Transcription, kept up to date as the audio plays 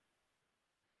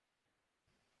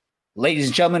Ladies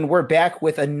and gentlemen, we're back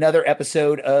with another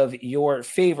episode of your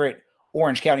favorite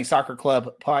Orange County Soccer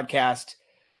Club podcast.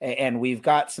 And we've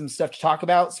got some stuff to talk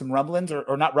about, some rumblings,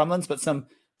 or not rumblings, but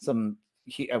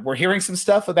we're hearing some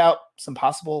stuff about some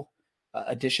possible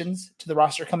additions to the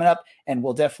roster coming up. And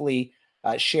we'll definitely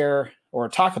share or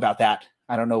talk about that.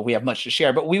 I don't know if we have much to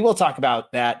share, but we will talk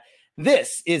about that.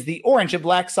 This is the Orange and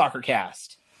Black Soccer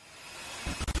Cast.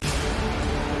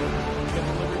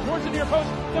 Towards the near post,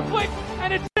 the flick,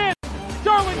 and it's in!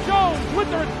 Darwin Jones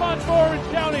with the response for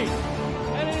Orange County.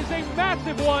 And it is a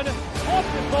massive one.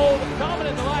 Austin Bold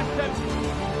dominant in the last 10.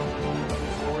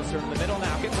 Forrester in the middle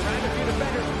now. Gets around a few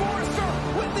defenders. Forrester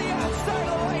with the outside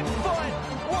of the right foot.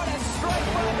 What a strike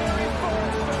by Harry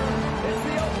Forrester. It's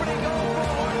the opening goal for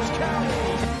Orange County.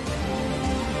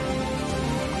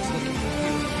 He's looking for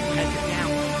you. Headed down.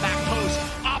 Back post.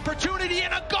 Opportunity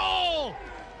and a goal.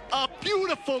 A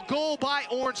beautiful goal by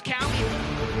Orange County.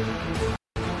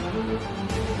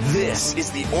 This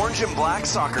is the Orange and Black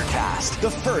Soccer Cast, the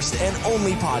first and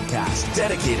only podcast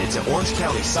dedicated to Orange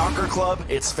County Soccer Club,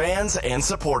 its fans, and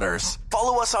supporters.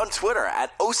 Follow us on Twitter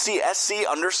at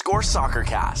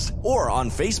OCSC_SoccerCast or on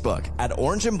Facebook at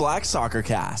Orange and Black Soccer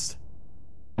Cast.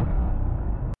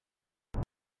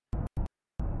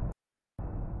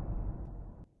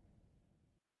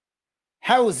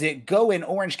 How's it going,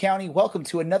 Orange County? Welcome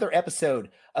to another episode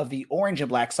of the Orange and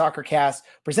Black Soccer Cast,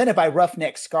 presented by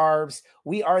Roughneck Scarves.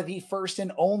 We are the first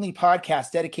and only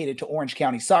podcast dedicated to Orange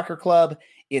County Soccer Club,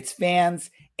 its fans,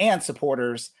 and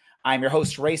supporters. I'm your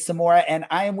host, Ray Zamora, and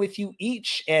I am with you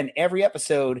each and every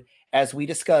episode as we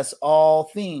discuss all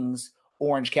things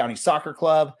Orange County Soccer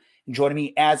Club. And joining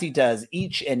me as he does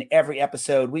each and every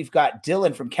episode, we've got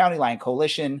Dylan from County Line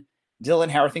Coalition. Dylan,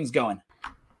 how are things going?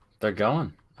 They're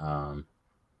going.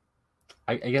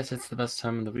 I guess it's the best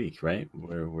time of the week, right?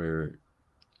 We're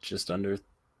just under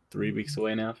 3 weeks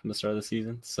away now from the start of the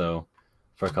season. So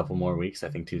for a couple more weeks, I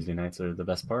think Tuesday nights are the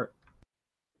best part.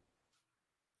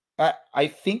 I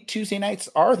think Tuesday nights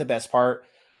are the best part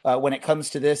when it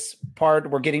comes to this part.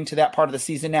 We're getting to that part of the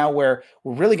season now where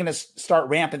we're really going to start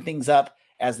ramping things up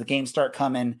as the games start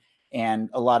coming, and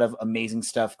a lot of amazing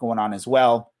stuff going on as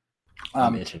well.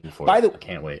 I'm itching for it. I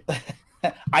can't wait.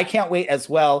 I can't wait as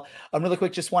well. Really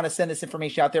quick, just want to send this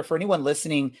information out there for anyone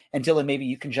listening. And Dylan, maybe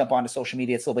you can jump onto social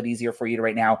media. It's a little bit easier for you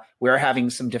right now. We are having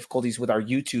some difficulties with our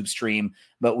YouTube stream,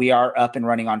 but we are up and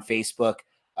running on Facebook,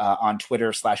 on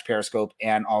Twitter /Periscope,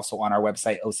 and also on our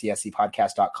website,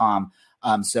 OCSCpodcast.com.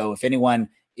 So if anyone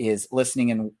is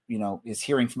listening and, is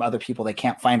hearing from other people they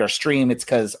can't find our stream, it's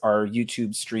because our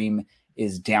YouTube stream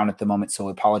is down at the moment. So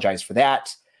I apologize for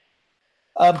that.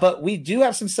 But we do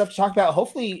have some stuff to talk about.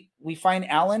 Hopefully we find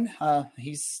Alan.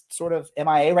 He's sort of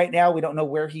MIA right now. We don't know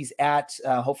where he's at.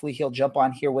 Hopefully he'll jump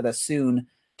on here with us soon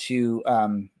to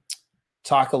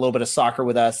talk a little bit of soccer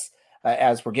with us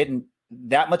as we're getting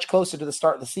that much closer to the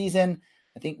start of the season.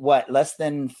 I think less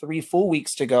than 3 full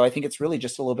weeks to go. I think it's really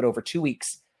just a little bit over 2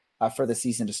 weeks for the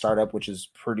season to start up, which is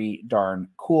pretty darn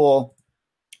cool.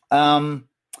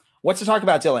 What's to talk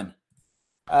about, Dylan?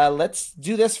 Let's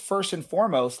do this first and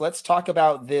foremost. Let's talk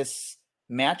about this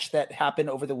match that happened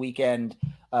over the weekend,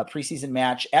 preseason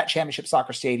match at Championship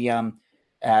Soccer Stadium,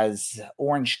 as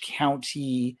Orange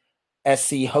County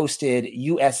SC hosted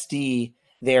USD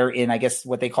there in, I guess,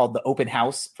 what they called the open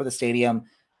house for the stadium.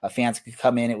 Fans could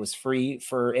come in. It was free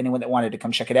for anyone that wanted to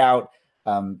come check it out,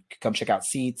 could come check out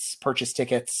seats, purchase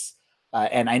tickets.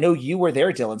 And I know you were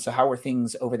there, Dylan. So how were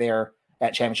things over there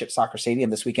at Championship Soccer Stadium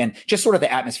this weekend? Just sort of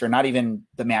the atmosphere, not even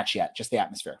the match yet, just the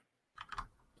atmosphere.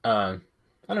 I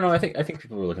don't know. I think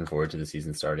people were looking forward to the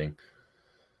season starting.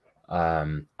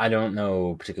 I don't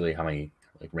know particularly how many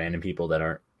random people that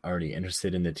aren't already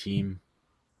interested in the team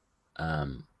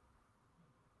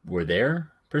were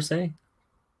there per se,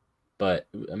 but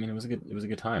I mean it was a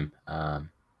good time. I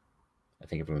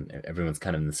think everyone's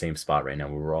kind of in the same spot right now.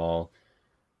 We're all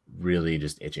really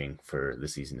just itching for the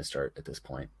season to start at this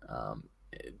point.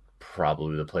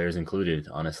 Probably the players included,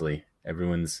 honestly.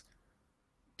 Everyone's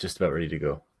just about ready to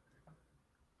go.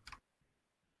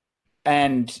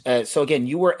 And so again,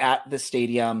 you were at the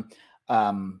stadium.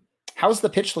 How's the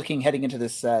pitch looking heading into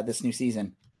this new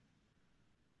season?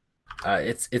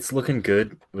 It's looking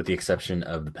good with the exception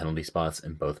of the penalty spots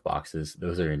in both boxes.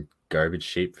 Those are in garbage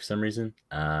shape for some reason.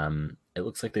 It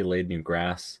looks like they laid new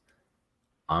grass.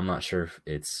 I'm not sure if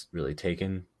it's really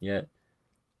taken yet.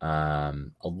 A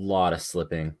lot of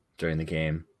slipping during the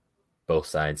game, both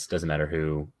sides. Doesn't matter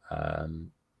who.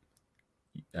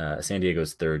 San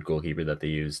Diego's third goalkeeper that they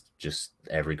used, just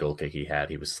every goal kick he had,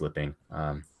 he was slipping.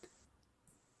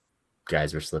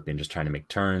 Guys were slipping, just trying to make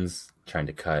turns, trying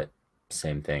to cut.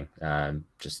 Same thing.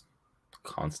 Just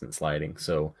constant sliding.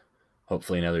 So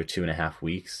hopefully another 2.5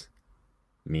 weeks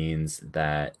means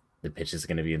that the pitch is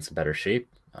going to be in some better shape.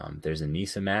 There's a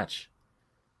NISA match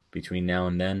between now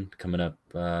and then coming up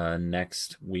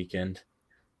next weekend.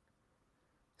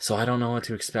 So I don't know what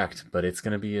to expect, but it's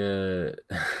going to be the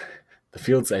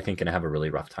field's, I think, going to have a really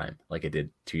rough time like it did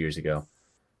 2 years ago,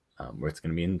 where it's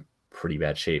going to be in pretty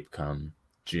bad shape come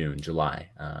June, July.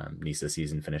 NISA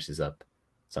season finishes up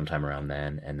sometime around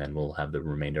then, and then we'll have the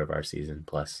remainder of our season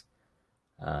plus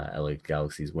LA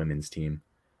Galaxy's women's team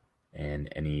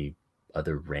and any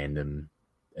other random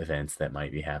events that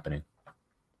might be happening.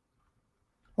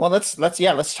 Well, let's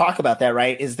talk about that,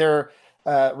 right? Is there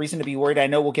reason to be worried? I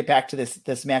know we'll get back to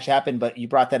this match happen, but you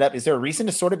brought that up. Is there a reason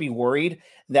to sort of be worried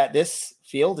that this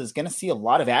field is going to see a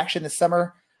lot of action this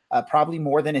summer, probably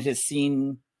more than it has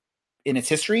seen in its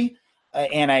history?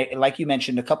 And I, like you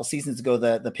mentioned a couple seasons ago,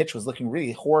 the pitch was looking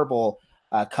really horrible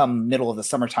come middle of the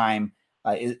summertime.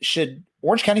 Should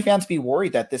Orange County fans be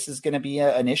worried that this is going to be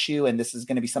an issue and this is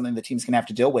going to be something the team's going to have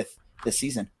to deal with this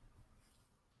season?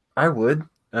 I would.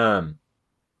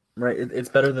 Right. It's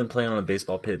better than playing on a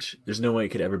baseball pitch. There's no way it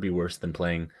could ever be worse than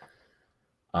playing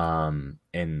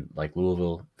in like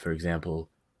Louisville, for example.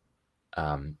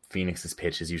 Phoenix's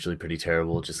pitch is usually pretty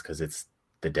terrible just because it's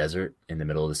the desert in the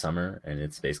middle of the summer and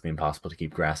it's basically impossible to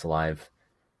keep grass alive.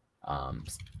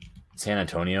 San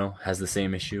Antonio has the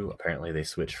same issue. Apparently they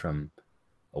switched from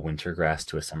a winter grass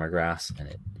to a summer grass and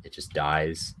it just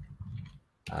dies.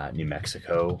 New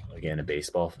Mexico, again, a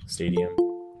baseball stadium.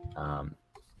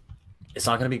 It's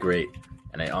not going to be great.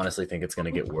 And I honestly think it's going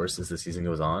to get worse as the season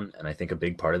goes on. And I think a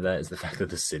big part of that is the fact that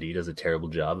the city does a terrible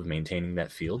job of maintaining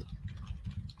that field.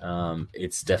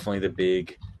 It's definitely the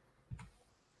big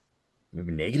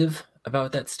maybe negative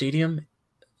about that stadium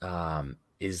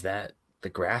is that the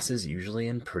grass is usually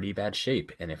in pretty bad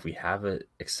shape. And if we have an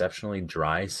exceptionally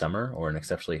dry summer or an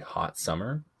exceptionally hot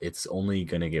summer, it's only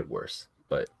going to get worse.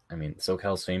 But I mean,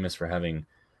 SoCal's famous for having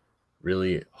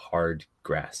really hard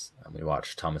grass. We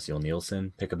watched Thomas Yule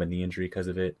Nielsen pick up a knee injury because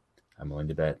of it. I'm willing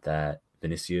to bet that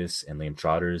Vinicius and Liam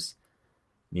Trotter's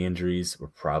knee injuries were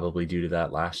probably due to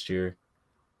that last year.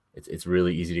 It's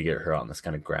really easy to get hurt on this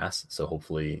kind of grass. So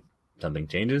hopefully something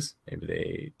changes.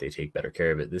 Maybe they take better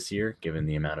care of it this year, given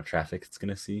the amount of traffic it's going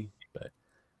to see. But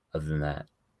other than that,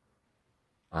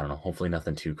 I don't know. Hopefully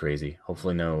nothing too crazy.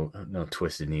 Hopefully no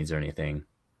twisted knees or anything.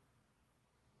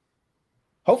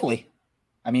 Hopefully.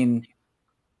 I mean,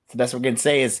 the best we're going to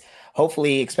say is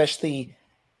hopefully, especially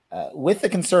with the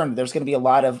concern, there's going to be a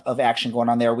lot of action going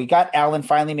on there. We got Alan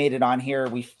finally made it on here.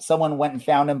 Someone went and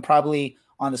found him probably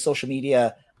on the social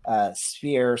media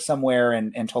sphere somewhere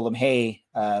and told him, hey,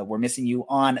 we're missing you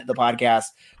on the podcast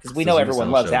because we know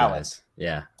everyone loves Alan. Guys.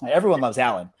 Yeah. Everyone loves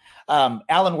Alan.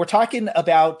 Alan, we're talking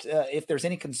about if there's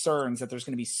any concerns that there's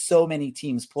going to be so many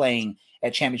teams playing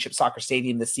at Championship Soccer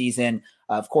Stadium this season.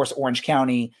 Of course, Orange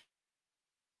County.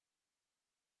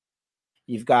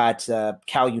 You've got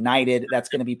Cal United that's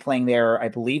going to be playing there. I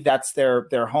believe that's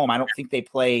their home. I don't think they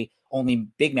play only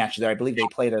big matches there. I believe they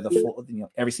play there the full,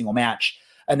 every single match.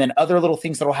 And then other little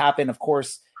things that will happen. Of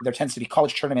course, there tends to be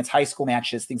college tournaments, high school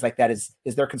matches, things like that. Is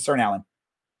their concern, Alan?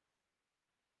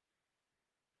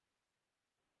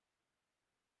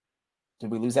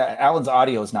 Did we lose that? Alan's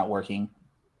audio is not working.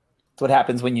 That's what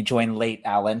happens when you join late,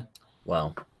 Alan.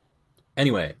 Well,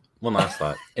 anyway, one last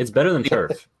thought. It's better than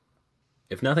turf.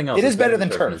 If nothing else, it is better than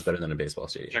turf. It's better than a baseball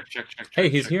stadium. Check. Hey,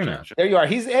 he's here now. There you are.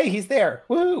 He's there.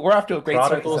 Woo! We're off to a great start.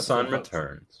 Prodigal son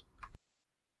returns.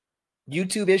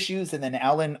 YouTube issues and then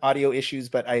Alan audio issues,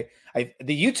 but the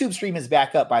YouTube stream is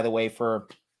back up, by the way, for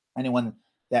anyone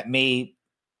that may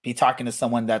be talking to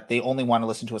someone that they only want to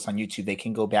listen to us on YouTube. They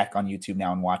can go back on YouTube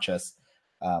now and watch us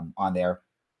on there.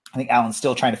 I think Alan's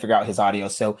still trying to figure out his audio.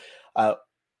 So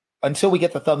until we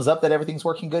get the thumbs up that everything's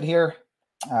working good here,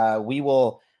 we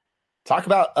will talk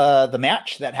about the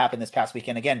match that happened this past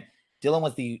weekend. Again, Dylan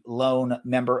was the lone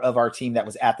member of our team that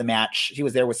was at the match. He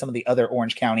was there with some of the other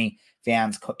Orange County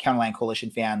fans, County Line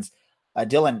Coalition fans.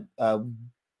 Dylan,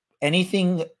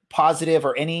 anything positive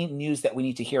or any news that we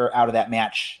need to hear out of that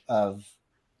match of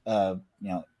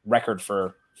record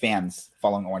for fans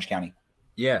following Orange County?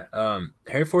 Yeah,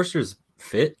 Harry Forster's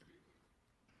fit.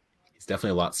 He's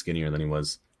definitely a lot skinnier than he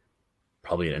was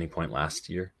probably at any point last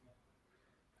year.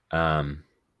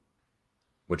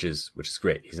 Which is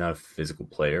great. He's not a physical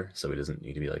player, so he doesn't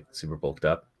need to be like super bulked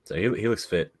up. So he looks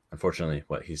fit. Unfortunately,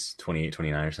 he's 28,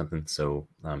 29 or something. So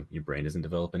your brain doesn't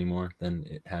develop any more than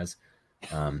it has.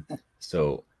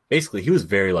 So basically, he was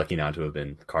very lucky not to have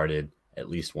been carded at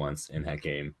least once in that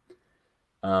game.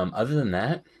 Other than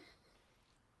that,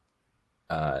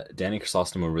 Danny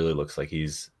Crisostomo really looks like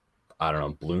he's I don't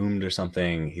know, bloomed or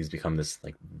something. He's become this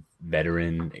like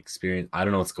veteran experience. I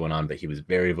don't know what's going on, but he was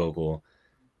very vocal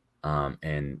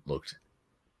and looked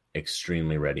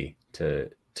extremely ready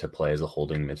to play as a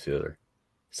holding midfielder.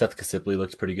 Seth Kasipley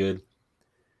looked pretty good.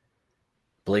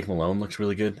 Blake Malone looks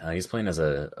really good. He's playing as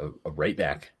a right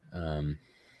back in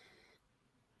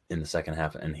the second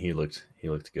half, and he looked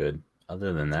good.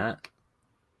 Other than that,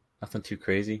 nothing too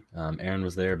crazy. Aaron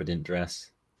was there but didn't dress.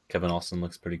 Kevin Alston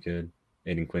looks pretty good.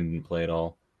 Aiden Quinn didn't play at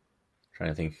all. Trying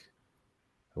to think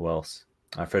who else.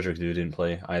 Frederick Dew didn't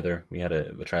play either. We had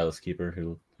a trialist keeper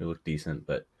who looked decent,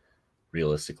 but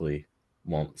realistically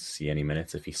won't see any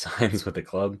minutes if he signs with the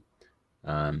club.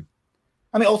 I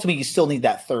mean, ultimately, you still need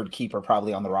that third keeper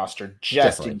probably on the roster,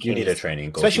 just Definitely. in case. You need a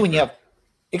training goalkeeper.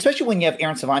 Especially when you have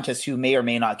Aaron Cervantes, who may or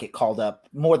may not get called up.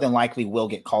 More than likely, will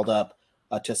get called up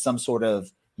to some sort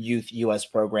of youth U.S.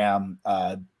 program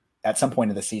at some point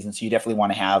of the season. So you definitely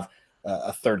want to have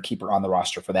a third keeper on the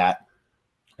roster for that.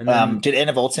 And then, did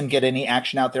Enev Olsen get any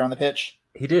action out there on the pitch?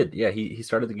 He did. Yeah, he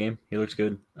started the game. He looked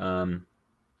good. I'm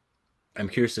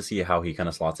curious to see how he kind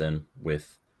of slots in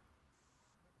with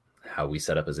how we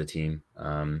set up as a team.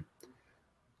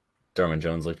 Darwin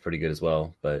Jones looked pretty good as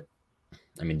well, but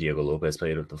I mean, Diego Lopez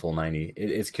played with the full 90.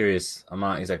 It's curious. I'm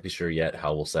not exactly sure yet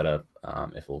how we'll set up,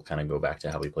 if we'll kind of go back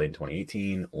to how we played in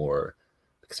 2018 or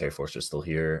because Harry Forster's still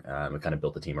here. We kind of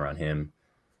built the team around him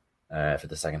for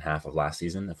the second half of last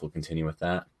season, if we'll continue with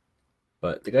that.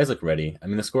 But the guys look ready. I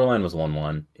mean, the scoreline was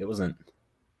 1-1. It wasn't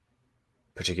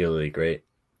particularly great.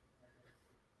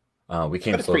 We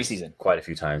came close preseason quite a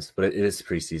few times, but it is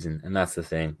preseason, and that's the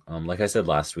thing. Like I said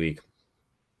last week,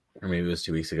 or maybe it was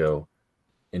 2 weeks ago,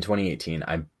 in 2018,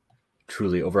 I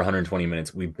truly, over 120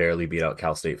 minutes, we barely beat out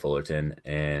Cal State Fullerton,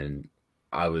 and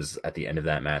I was, at the end of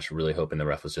that match, really hoping the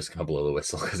ref was just going to blow the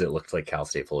whistle because it looked like Cal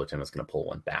State Fullerton was going to pull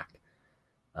one back.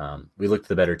 We looked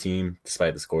the better team,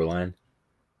 despite the scoreline.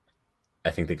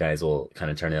 I think the guys will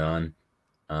kind of turn it on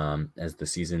as the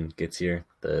season gets here.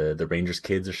 The Rangers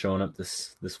kids are showing up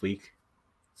this week,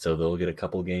 so they'll get a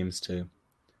couple games to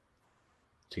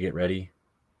get ready.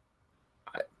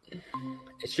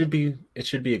 It should be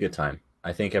a good time.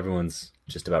 I think everyone's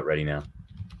just about ready now.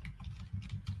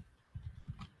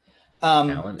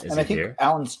 Alan, and I think here?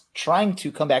 Alan's trying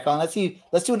to come back on. Let's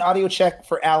do an audio check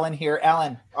for Alan here.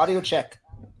 Alan, audio check.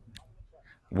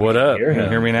 What up? Can you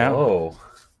hear me now? Oh,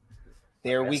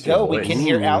 there we go. We can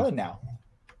hear Alan now.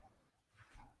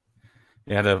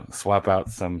 You had to swap out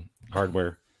some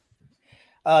hardware.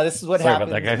 This is what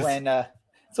happens when.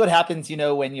 It's what happens,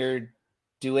 when you're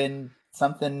doing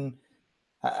something.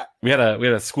 We had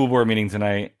a school board meeting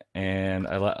tonight, and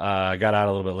I got out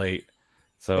a little bit late,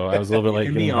 so I was a little bit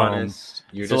late getting home.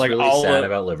 You're just really sad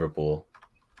about Liverpool.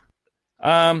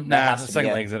 The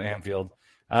second leg's at Anfield.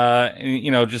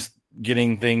 Just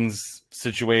getting things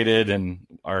situated, and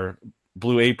our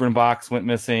Blue Apron box went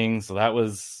missing, so that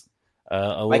was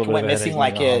a little bit went missing.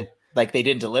 Like they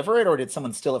didn't deliver it, or did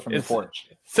someone steal it from the porch?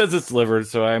 It says it's delivered,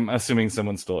 so I'm assuming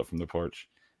someone stole it from the porch.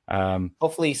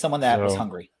 Hopefully, someone that was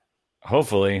hungry.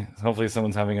 Hopefully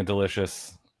someone's having a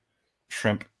delicious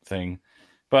shrimp thing.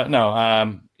 But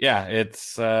no,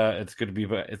 it's good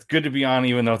to be on,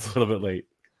 even though it's a little bit late.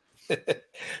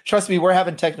 Trust me, we're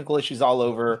having technical issues all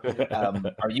over.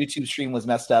 Our YouTube stream was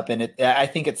messed up, and I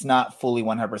think it's not fully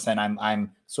 100%.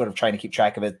 I'm sort of trying to keep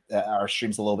track of it. Our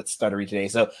stream's a little bit stuttery today.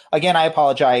 So again, I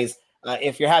apologize.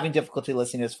 If you're having difficulty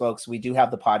listening to this, folks, we do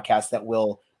have the podcast that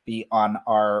will be on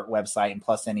our website and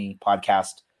plus any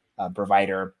podcast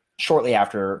provider shortly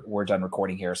after we're done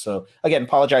recording here. So again,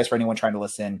 apologize for anyone trying to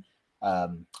listen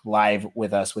live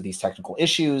with us with these technical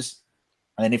issues.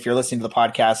 And if you're listening to the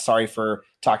podcast, sorry for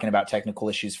talking about technical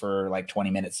issues for like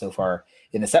 20 minutes so far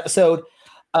in this episode.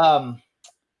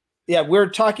 We're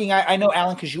talking. I know,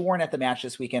 Alan, because you weren't at the match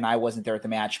this weekend. I wasn't there at the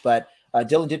match, but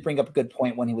Dylan did bring up a good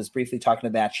point when he was briefly talking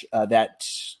about the match, that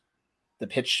the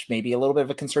pitch may be a little bit of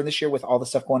a concern this year with all the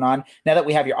stuff going on. Now that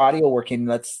we have your audio working,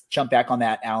 let's jump back on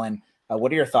that, Alan.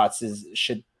 What are your thoughts?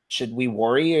 Should we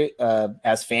worry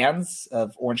as fans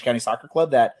of Orange County Soccer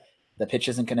Club that the pitch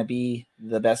isn't going to be in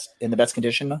the best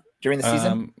condition during the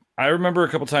season? I remember a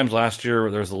couple times last year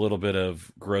where there was a little bit of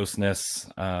grossness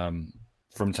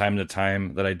from time to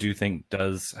time that I do think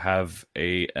does have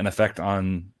an effect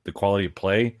on the quality of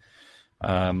play.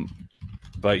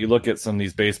 But you look at some of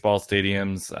these baseball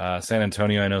stadiums, San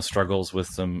Antonio, I know, struggles with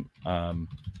some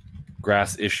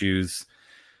grass issues.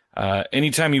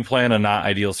 Anytime you play on a not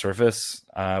ideal surface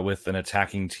with an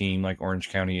attacking team like Orange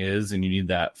County is, and you need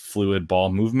that fluid ball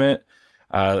movement,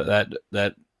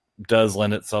 that does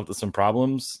lend itself to some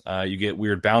problems. You get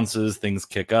weird bounces, things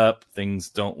kick up, things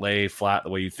don't lay flat the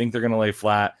way you think they're going to lay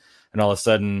flat, and all of a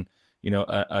sudden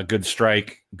a good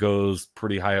strike goes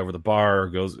pretty high over the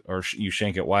bar, you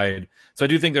shank it wide. So I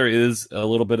do think there is a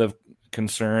little bit of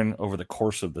concern over the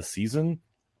course of the season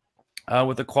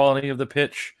with the quality of the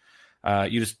pitch.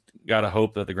 You just got to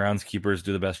hope that the groundskeepers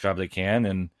do the best job they can,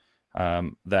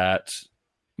 and that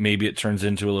maybe it turns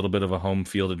into a little bit of a home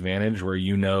field advantage where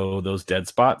those dead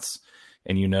spots,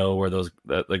 and where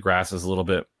the grass is a little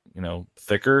bit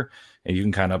thicker, and you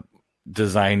can kind of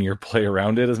design your play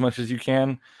around it as much as you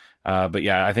can. But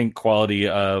yeah, I think quality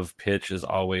of pitch is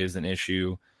always an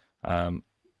issue when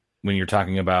you're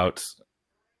talking about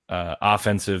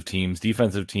offensive teams.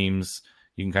 Defensive teams,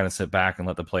 you can kind of sit back and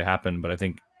let the play happen. But I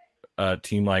think a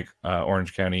team like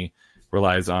Orange County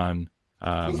relies on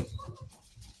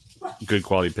good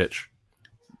quality pitch.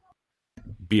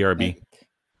 BRB.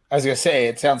 I was going to say,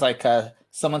 it sounds like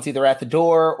someone's either at the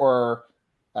door or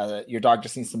your dog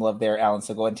just needs some love there, Alan.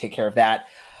 So go ahead and take care of that.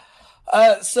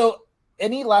 So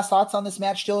any last thoughts on this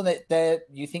match, Dylan, that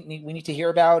you think we need to hear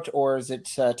about, or is it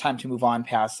time to move on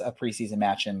past a preseason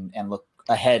match and look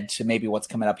ahead to maybe what's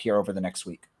coming up here over the next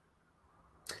week?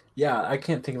 Yeah, I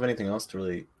can't think of anything else to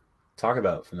really talk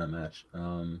about from that match.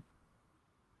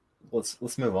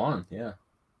 Let's move on. Yeah.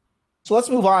 So let's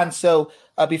move on. So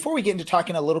before we get into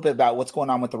talking a little bit about what's going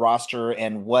on with the roster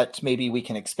and what maybe we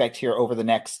can expect here over the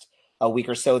next week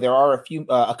or so, there are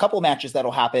a couple matches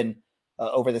that'll happen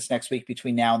over this next week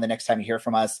between now and the next time you hear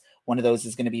from us. One of those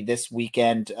is going to be this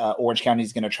weekend. Orange County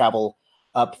is going to travel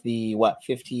up the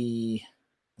 50?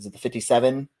 Is it the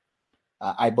 57?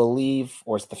 I believe,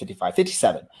 or is it the 55?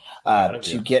 57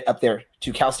 to get up there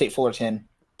to Cal State Fullerton,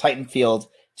 Titan Field,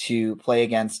 to play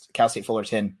against Cal State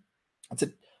Fullerton. It's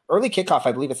an early kickoff.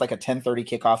 I believe it's like a 10:30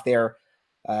 kickoff there.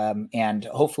 And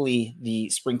hopefully the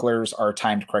sprinklers are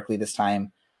timed correctly this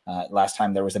time. Last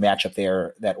time there was a matchup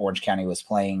there that Orange County was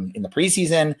playing in the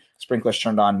preseason. Sprinklers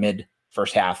turned on mid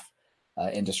first half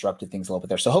and disrupted things a little bit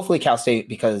there. So hopefully Cal State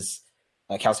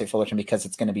Fullerton, because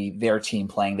it's going to be their team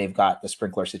playing, they've got the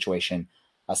sprinkler situation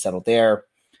settled there.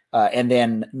 And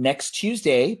then next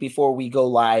Tuesday, before we go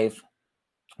live,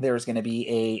 there's going to be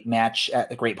a match at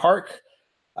the Great Park.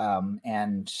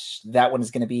 And that one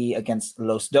is going to be against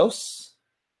Los Dos.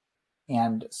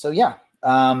 And so, yeah.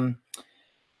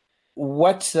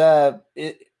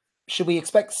 Should we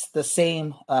expect the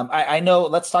same? I know,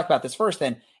 let's talk about this first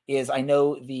then, I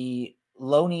know the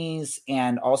Lonies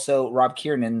and also Rob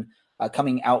Kiernan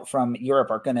coming out from Europe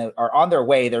are on their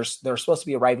way. They're supposed to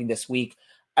be arriving this week.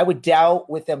 I would doubt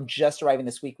with them just arriving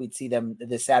this week, we'd see them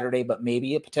this Saturday, but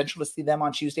maybe a potential to see them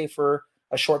on Tuesday for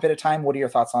a short bit of time. What are your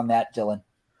thoughts on that, Dylan?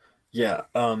 Yeah.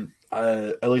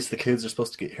 At least the kids are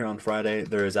supposed to get here on Friday.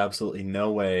 There is absolutely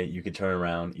no way you could turn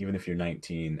around, even if you're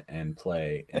 19, and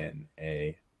play in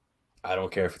I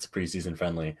don't care if it's preseason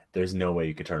friendly. There's no way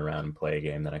you could turn around and play a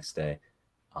game the next day.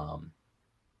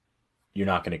 You're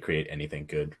not going to create anything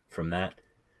good from that.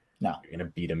 No. You're going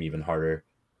to beat them even harder.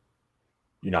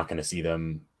 You're not going to see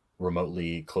them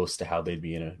remotely close to how they'd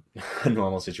be in a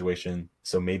normal situation.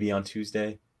 So maybe on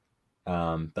Tuesday.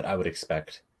 But I would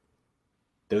expect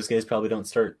those guys probably don't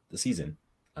start the season.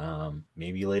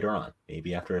 Maybe later on,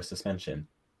 maybe after a suspension,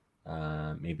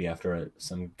 maybe after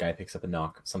some guy picks up a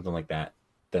knock, something like that.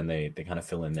 Then they kind of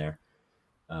fill in there.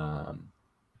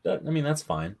 That's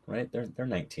fine, right? They're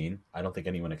 19. I don't think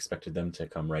anyone expected them to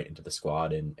come right into the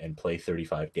squad and play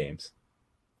 35 games.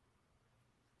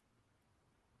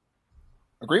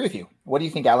 Agree with you. What do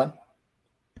you think, Alan?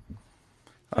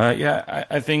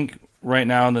 I think right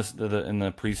now in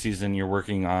the preseason, you're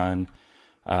working on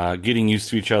getting used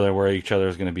to each other, where each other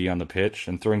is going to be on the pitch,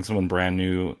 and throwing someone brand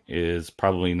new is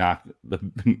probably not the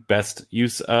best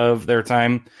use of their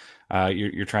time.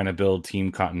 You're trying to build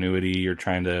team continuity. You're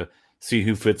trying to see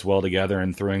who fits well together,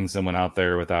 and throwing someone out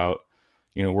there without,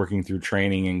 working through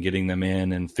training and getting them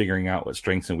in and figuring out what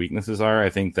strengths and weaknesses are. I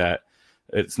think that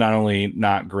it's not only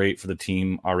not great for the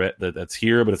team already that's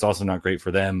here, but it's also not great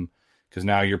for them, because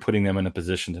now you're putting them in a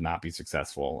position to not be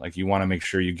successful. Like, you want to make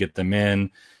sure you get them in,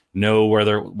 know where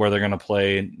they're going to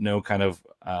play, know kind of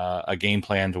a game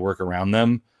plan to work around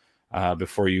them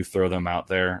before you throw them out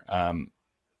there.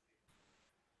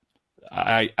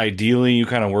 Ideally, you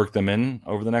kind of work them in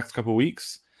over the next couple of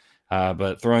weeks,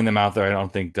 but throwing them out there, I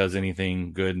don't think does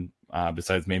anything good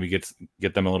besides maybe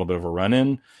get them a little bit of a run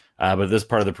in. But this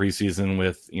part of the preseason,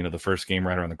 with the first game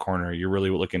right around the corner, you're really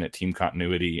looking at team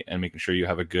continuity and making sure you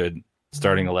have a good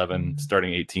starting 11,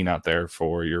 starting 18 out there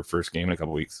for your first game in a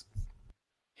couple of weeks.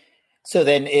 So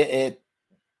then it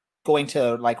going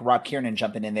to like Rob Kiernan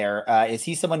jumping in there. Is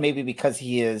he someone maybe because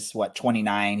he is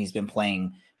 29? He's been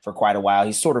playing for quite a while.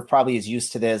 He's sort of probably is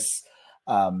used to this.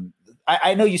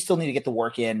 I know you still need to get the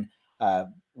work in,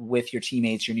 with your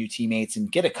teammates, your new teammates,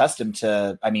 and get accustomed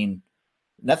to, I mean,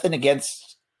 nothing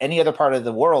against any other part of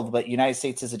the world, but United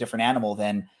States is a different animal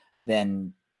than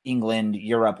England,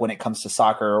 Europe, when it comes to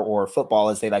soccer or football,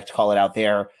 as they like to call it out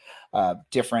there.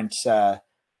 Different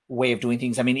way of doing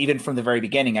things. I mean, even from the very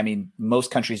beginning, I mean,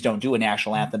 most countries don't do a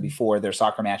national anthem before their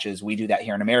soccer matches. We do that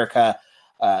here in America.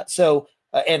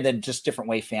 And then just different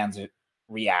way fans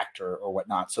react or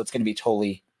whatnot. So it's going to be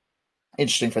totally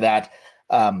interesting for that.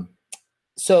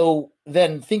 So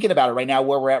then thinking about it right now,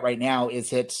 where we're at right now,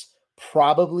 is it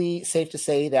probably safe to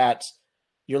say that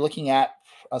you're looking at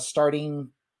a starting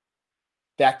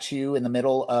back two in the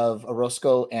middle of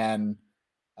Orozco and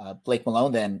Blake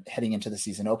Malone then heading into the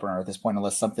season opener at this point,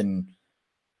 unless something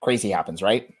crazy happens,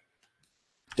 right?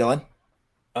 Dylan?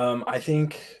 I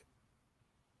think,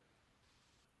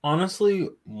 honestly,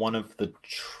 one of the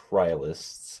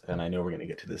trialists, and I know we're going to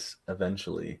get to this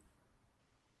eventually,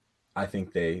 I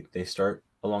think they start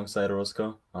alongside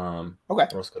Orozco. Okay.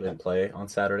 Orozco didn't play on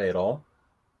Saturday at all.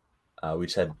 We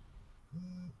just had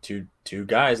two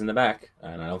guys in the back,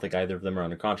 and I don't think either of them are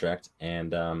under contract.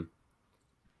 And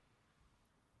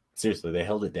seriously, they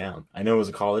held it down. I know it was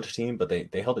a college team, but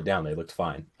they held it down. They looked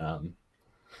fine.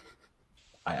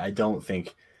 I don't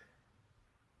think...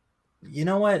 You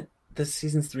know what? This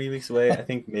season's 3 weeks away. I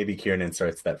think maybe Kiernan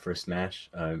starts that first match.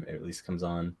 It at least comes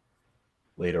on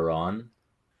later on.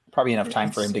 Probably enough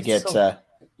time for him to get...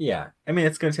 Yeah. I mean,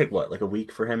 it's going to take, like a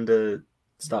week for him to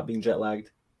stop being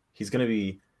jet-lagged? He's going to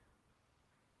be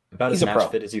about as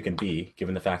match fit as you can be,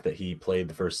 given the fact that he played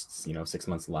the first 6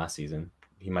 months of last season.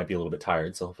 He might be a little bit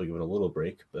tired, so hopefully give it a little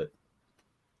break. But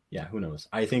yeah, who knows?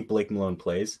 I think Blake Malone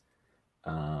plays,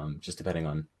 just depending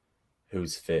on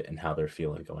who's fit and how they're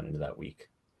feeling going into that week.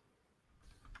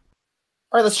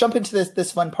 All right, let's jump into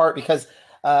this fun part, because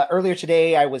earlier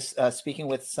today I was speaking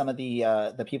with some of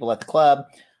the people at the club,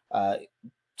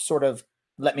 sort of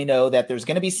let me know that there's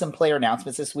going to be some player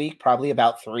announcements this week, probably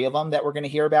about 3 of them that we're going to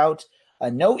hear about.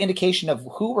 No indication of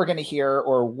who we're going to hear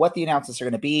or what the announcements are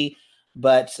going to be,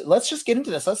 but let's just get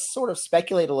into this. Let's sort of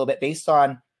speculate a little bit based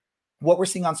on what we're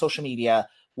seeing on social media,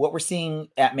 what we're seeing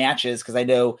at matches, because I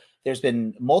know there's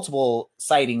been multiple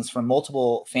sightings from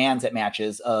multiple fans at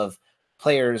matches of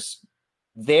players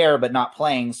there but not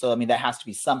playing. So, I mean, that has to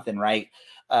be something, right?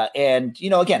 And,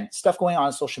 again, stuff going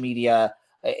on social media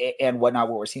and whatnot,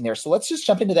 what we're seeing there. So let's just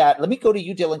jump into that. Let me go to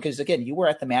you, Dylan, because, again, you were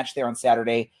at the match there on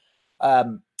Saturday.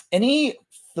 Any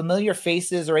familiar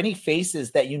faces or any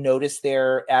faces that you noticed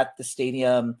there at the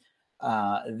stadium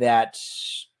that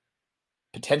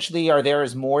potentially are there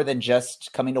as more than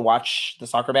just coming to watch the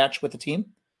soccer match with the team?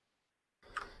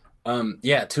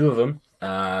 Yeah, 2 of them,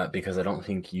 because I don't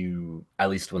think at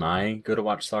least when I go to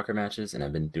watch soccer matches, and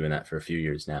I've been doing that for a few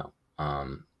years now,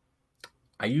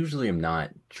 I usually am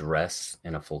not dressed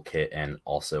in a full kit and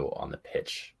also on the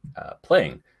pitch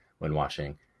playing when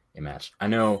watching a match. I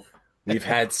know we've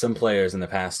had some players in the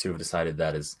past who have decided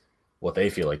that is what they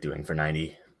feel like doing for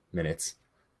 90 minutes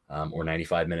or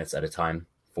 95 minutes at a time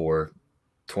for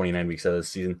 29 weeks out of the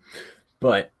season.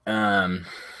 But Nathan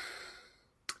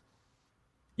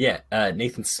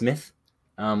Smith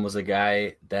was a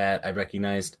guy that I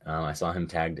recognized. I saw him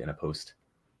tagged in a post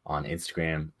on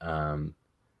Instagram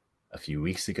a few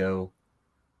weeks ago.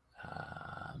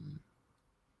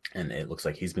 And it looks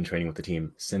like he's been training with the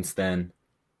team since then.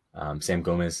 Sam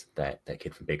Gomez, that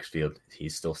kid from Bakersfield,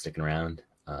 he's still sticking around.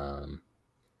 And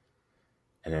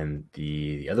then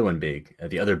the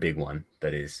other big one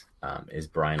that is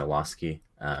Brian Olowski.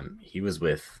 He was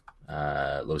with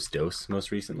Los Dos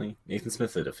most recently. Nathan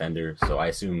Smith's a defender, so I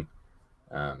assume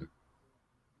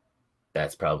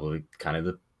that's probably kind of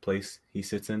the place he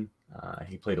sits in.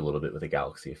 He played a little bit with the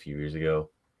Galaxy a few years ago.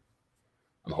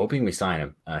 I'm hoping we sign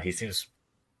him. He seems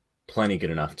plenty good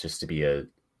enough just to be a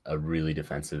really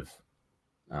defensive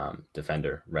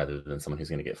defender rather than someone who's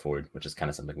going to get forward, which is kind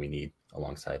of something we need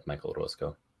alongside Michael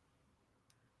Orozco.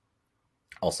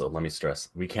 Also, let me stress,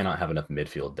 we cannot have enough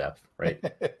midfield depth, right?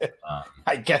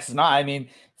 I guess not. I mean,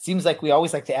 it seems like we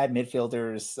always like to add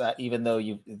midfielders, even though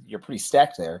you're pretty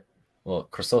stacked there. Well,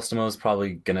 Crisostomo is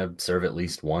probably going to serve at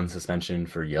least 1 suspension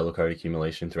for yellow card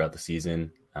accumulation throughout the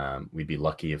season. We'd be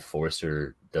lucky if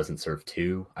Forrester doesn't serve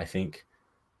 2, I think.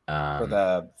 For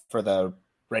the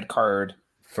red card.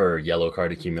 For yellow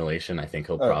card accumulation, I think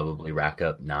he'll probably rack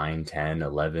up 9, 10,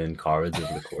 11 cards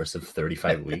over the course of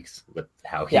 35 weeks with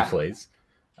how he plays,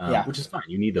 which is fine.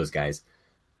 You need those guys.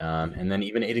 And then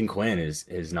even Aiden Quinn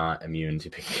is not immune to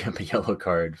picking up a yellow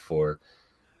card for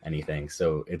anything.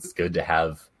 So it's good to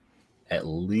have at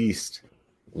least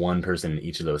one person in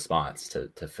each of those spots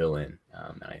to fill in.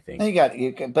 And I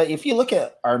think but if you look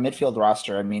at our midfield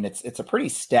roster, I mean, it's a pretty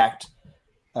stacked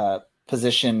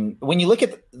position. When you look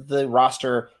at the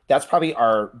roster, that's probably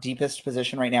our deepest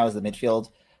position right now is the midfield.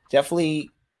 Definitely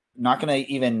not going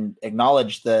to even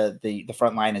acknowledge the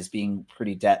front line as being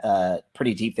pretty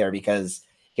deep there, because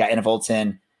you got Anna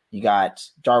Volton, you got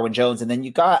Darwin Jones, and then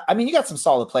you got some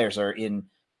solid players are in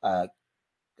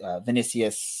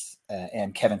Vinicius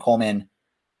and Kevin Coleman,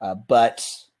 but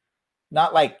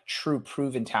not like true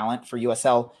proven talent for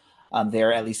USL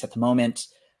there, at least at the moment.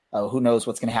 Who knows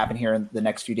what's going to happen here in the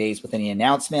next few days with any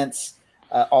announcements.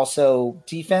 Also,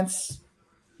 defense,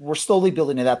 we're slowly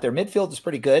building it up. Their midfield is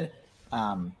pretty good.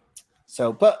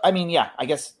 But I mean, yeah, I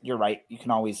guess you're right. You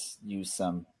can always use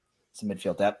some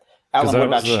midfield depth. Alan, what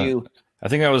about you? I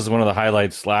think that was one of the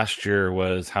highlights last year,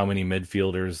 was how many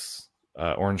midfielders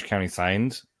Orange County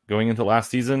signed going into last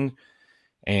season.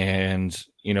 And,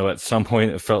 at some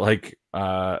point it felt like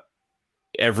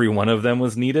every one of them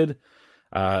was needed.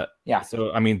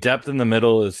 So, I mean, depth in the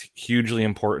middle is hugely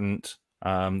important.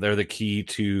 They're the key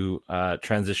to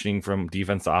transitioning from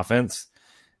defense to offense,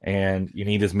 and you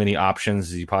need as many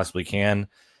options as you possibly can.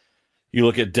 You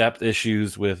look at depth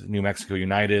issues with New Mexico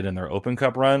United and their Open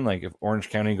Cup run. Like, if Orange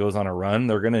County goes on a run,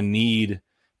 they're going to need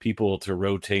people to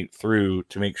rotate through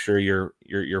to make sure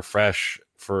you're fresh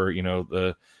for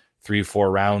the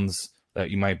 3-4 rounds that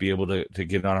you might be able to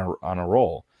get on a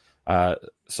roll.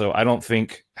 So I don't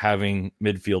think having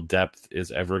midfield depth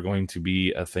is ever going to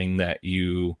be a thing that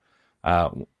you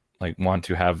want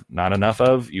to have not enough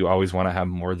of. You always want to have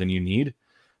more than you need.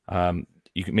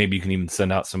 You can even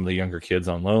send out some of the younger kids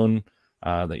on loan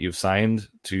that you've signed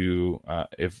to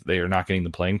if they are not getting the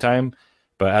playing time.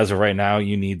 But as of right now,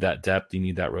 you need that depth. You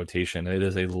need that rotation. It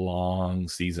is a long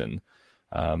season.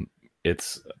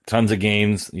 It's tons of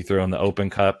games. You throw in the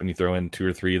Open Cup and you throw in 2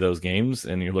 or 3 of those games,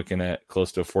 and you're looking at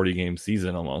close to a 40-game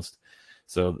season almost.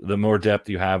 So the more depth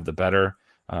you have, the better.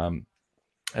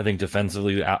 I think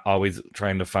defensively, always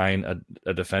trying to find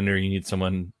a defender. You need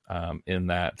someone in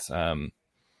that,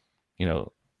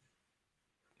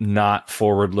 not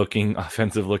forward-looking,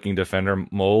 offensive-looking defender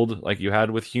mold like you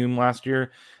had with Hume last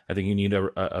year. I think you need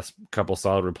a couple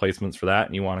solid replacements for that,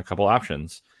 and you want a couple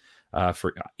options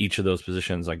for each of those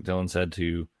positions, like Dylan said,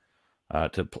 to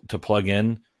plug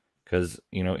in, because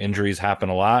injuries happen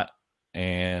a lot,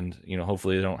 and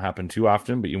hopefully they don't happen too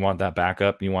often. But you want that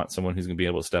backup. You want someone who's going to be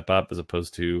able to step up, as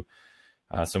opposed to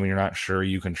someone you're not sure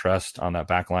you can trust on that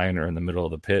back line or in the middle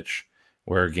of the pitch,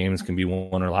 where games can be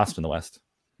won or lost in the West.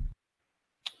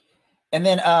 And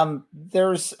then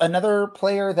there's another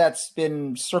player that's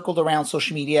been circled around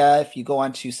social media. If you go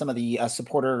onto some of the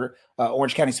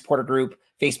Orange County supporter group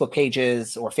Facebook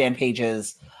pages or fan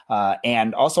pages,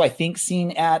 and also I think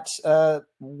seen at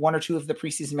 1 or 2 of the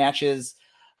preseason matches,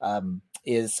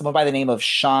 is someone by the name of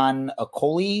Sean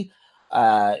Okoli.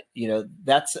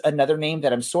 That's another name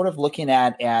that I'm sort of looking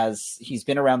at, as he's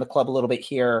been around the club a little bit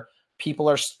here. People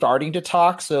are starting to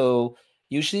talk. So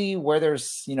usually where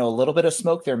there's, a little bit of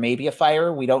smoke, there may be a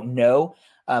fire. We don't know.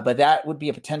 But that would be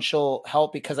a potential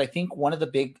help, because I think one of the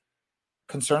big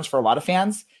concerns for a lot of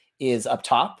fans is up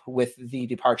top with the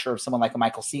departure of someone like a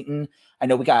Michael Seaton. I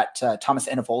know we got Thomas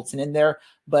Enevolson in there,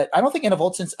 but I don't think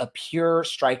Enevolson's a pure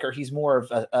striker. He's more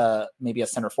of maybe a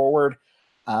center forward.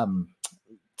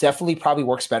 Definitely probably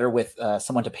works better with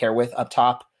someone to pair with up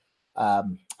top.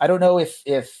 I don't know if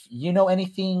you know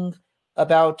anything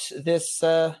about this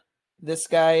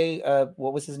guy.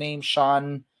 What was his name?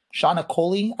 Sean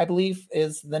Okoli, I believe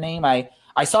is the name. I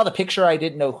saw the picture. I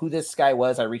didn't know who this guy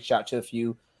was. I reached out to a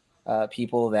few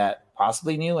people that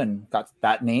possibly knew and got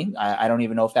that name. I don't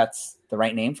even know if that's the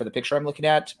right name for the picture I'm looking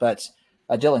at, but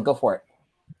Dylan, go for it.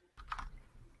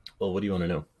 Well, what do you want to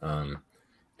know?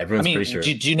 Everyone's pretty sure.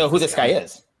 Do you know who this guy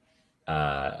is?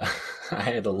 I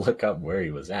had to look up where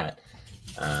he was at.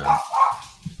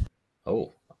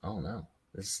 Oh no.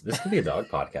 This could be a dog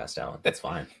podcast, Alan. That's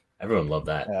fine. Everyone loved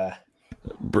that.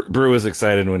 Brew was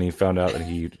excited when he found out that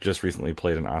he just recently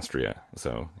played in Austria,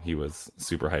 so he was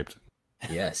super hyped.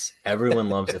 Yes, everyone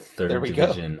loves a third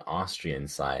division Austrian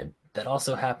side that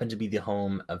also happened to be the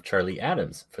home of Charlie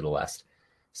Adams for the last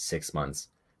 6 months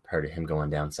prior to him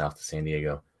going down south to San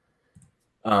Diego.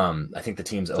 I think the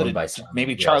team's owned by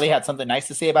maybe Charlie had something nice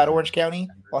to say about Orange County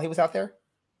while he was out there.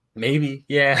 Maybe,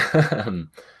 yeah.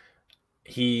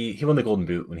 He won the Golden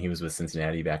Boot when he was with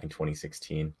Cincinnati back in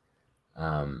 2016.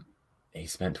 He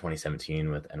spent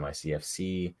 2017 with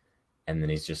NYCFC, and then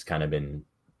he's just kind of been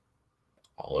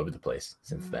all over the place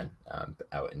since then,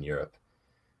 out in Europe.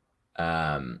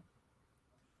 I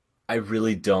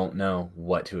really don't know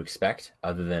what to expect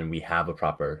other than we have a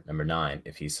proper number 9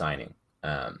 if he's signing.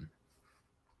 I've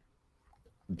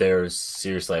heard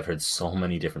so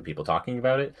many different people talking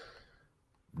about it.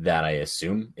 that I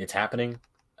assume it's happening.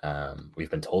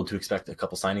 We've been told to expect a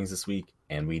couple signings this week,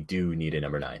 and we do need a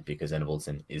number 9 because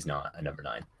Enevoldsen is not a number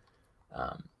 9.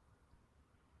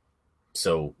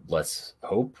 So let's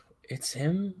hope it's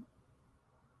him.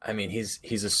 I mean, he's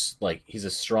a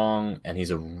strong and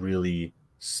he's a really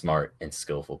smart and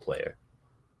skillful player.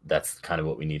 That's kind of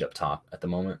what we need up top at the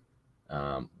moment.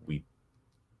 We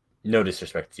no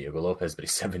disrespect to Diego Lopez, but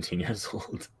he's 17 years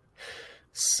old.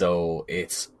 So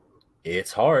it's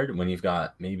hard when you've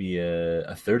got maybe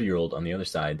a 30-year-old on the other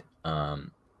side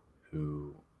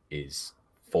who is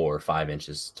 4 or 5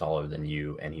 inches taller than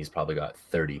you, and he's probably got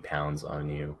 30 pounds on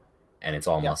you, and it's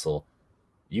all muscle.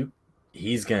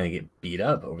 He's going to get beat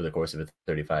up over the course of a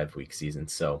 35-week season.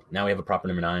 So now we have a proper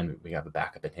number 9. We have a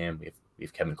backup in him. We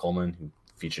have Kevin Coleman, who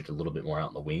featured a little bit more out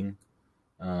in the wing.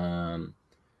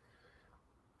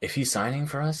 If he's signing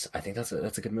for us, I think that's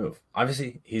a good move.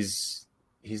 Obviously, he's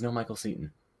no Michael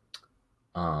Seaton.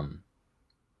 And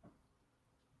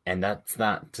that's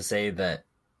not to say that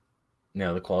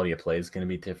the quality of play is going to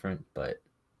be different, but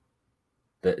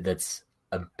that's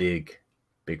a big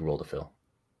role to fill.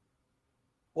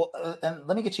 Well, and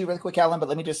let me get to you really quick, Alan, but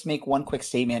let me just make one quick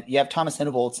statement. You have Thomas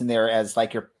Enevoldsen there as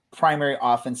like your primary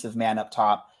offensive man up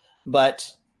top, but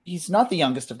he's not the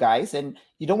youngest of guys, and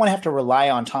you don't want to have to rely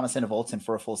on Thomas Enevoldsen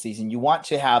for a full season. You want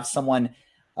to have someone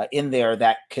in there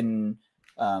that can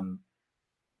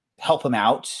help him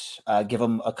out, give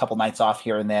him a couple nights off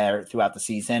here and there throughout the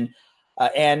season.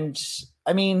 And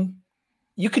I mean,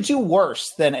 you could do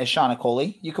worse than a Sean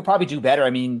Okoli. You could probably do better. I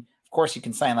mean, of course, you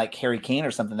can sign like Harry Kane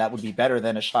or something. That would be better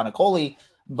than a Sean Okoli.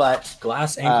 But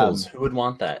glass ankles, who would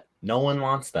want that? No one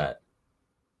wants that.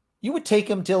 You would take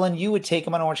him, Dylan. You would take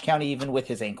him on Orange County even with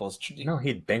his ankles. No,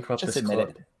 he'd bankrupt this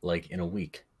club like in a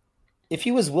week. If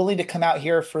he was willing to come out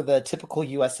here for the typical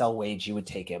USL wage, you would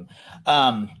take him.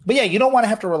 But yeah, you don't want to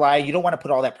have to rely. You don't want to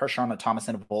put all that pressure on Thomas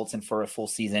Enevoldsen for a full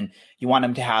season. You want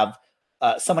him to have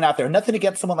someone out there. Nothing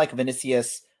against someone like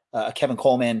Vinicius, Kevin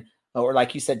Coleman, or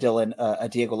like you said, Dylan,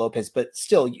 Diego Lopez. But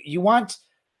still, you want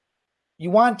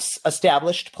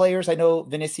established players. I know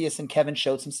Vinicius and Kevin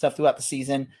showed some stuff throughout the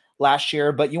season last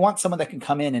year, but you want someone that can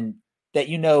come in and that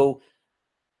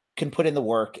can put in the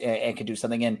work and can do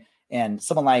something. And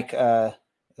someone like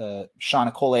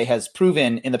Sean Okoli has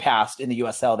proven in the past in the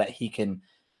USL that he can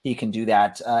do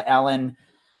that. Alan,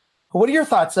 what are your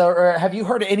thoughts? Or have you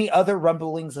heard any other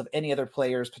rumblings of any other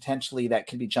players potentially that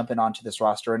can be jumping onto this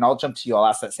roster? And I'll jump to you. I'll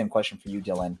ask that same question for you,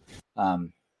 Dylan,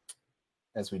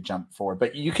 as we jump forward.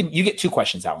 But you get 2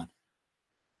 questions, Alan.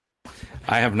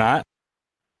 I have not.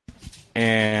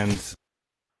 And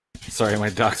sorry, my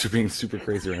dogs are being super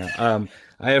crazy right now.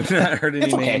 I have not heard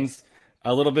any names.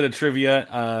 A little bit of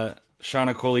trivia. Sean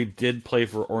Okoli did play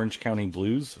for Orange County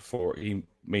Blues. He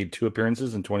made 2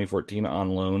 appearances in 2014 on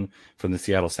loan from the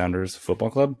Seattle Sounders Football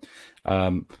Club.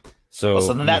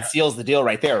 So then that seals the deal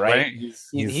right there, right?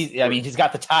 He's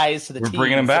got the ties to the team. We're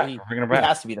bringing him back. He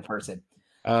has to be the person.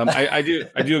 I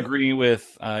do agree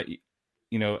with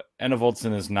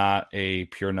Enevoldsen is not a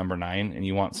pure number 9, and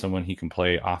you want someone he can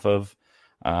play off of.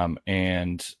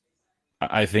 And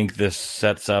I think this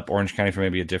sets up Orange County for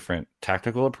maybe a different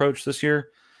tactical approach this year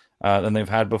than they've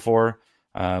had before.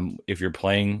 If you're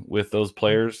playing with those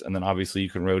players, and then obviously you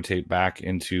can rotate back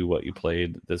into what you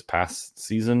played this past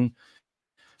season.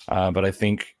 But I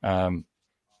think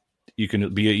you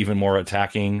can be even more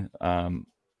attacking,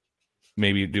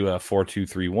 maybe do a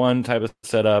 4-2-3-1 type of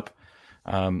setup.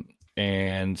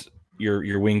 And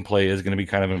your wing play is going to be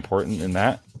kind of important in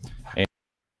that.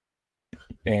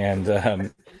 And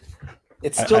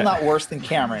it's still not worse than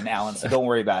Cameron, Alan, so don't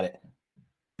worry about it.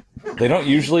 They don't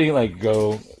usually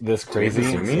go this crazy.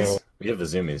 We have the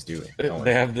zoomies, do we?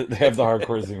 They have the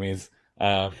hardcore zoomies.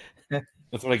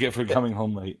 That's what I get for coming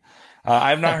home late.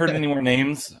 I've not heard any more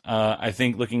names. I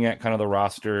think looking at kind of the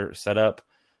roster setup,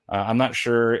 I'm not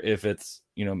sure if it's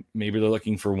maybe they're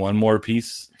looking for one more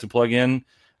piece to plug in.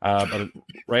 But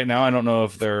right now, I don't know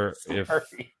if there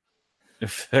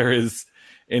is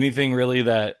anything really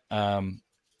that.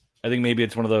 I think maybe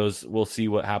it's one of those. We'll see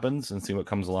what happens and see what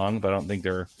comes along. But I don't think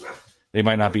they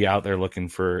might not be out there looking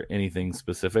for anything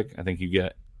specific. I think you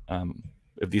get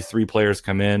if these 3 players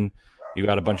come in, you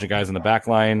got a bunch of guys in the back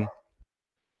line,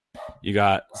 you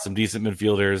got some decent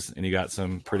midfielders, and you got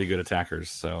some pretty good attackers.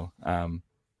 So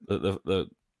the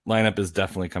lineup is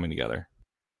definitely coming together.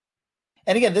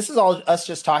 And again, this is all us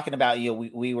just talking about,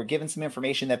 we were given some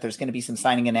information that there's going to be some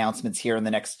signing announcements here in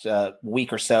the next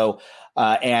week or so.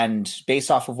 And based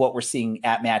off of what we're seeing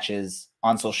at matches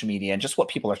on social media and just what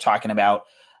people are talking about,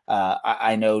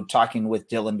 I know talking with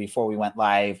Dylan before we went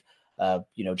live,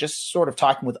 just sort of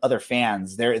talking with other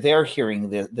fans, they're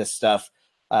hearing this stuff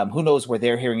Who knows where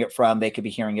they're hearing it from? They could be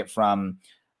hearing it from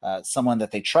someone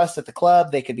that they trust at the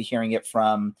club. They could be hearing it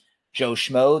from Joe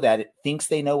Schmo that thinks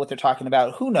they know what they're talking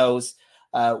about. Who knows?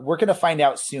 We're going to find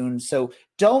out soon. So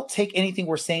don't take anything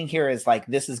we're saying here as like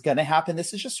this is going to happen.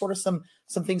 This is just sort of some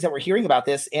things that we're hearing about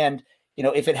this. And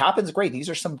if it happens, great. These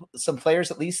are some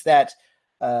players at least that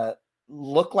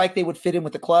look like they would fit in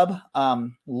with the club.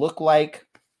 Look like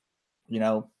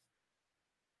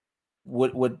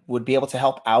would be able to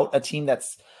help out a team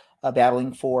that's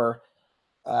battling for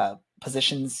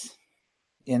positions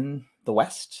in the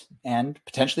West and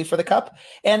potentially for the Cup.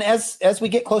 And as we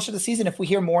get closer to the season, if we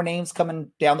hear more names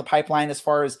coming down the pipeline as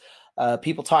far as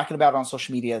people talking about it on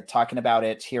social media, talking about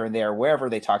it here and there, wherever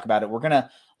they talk about it, we're going to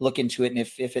look into it. And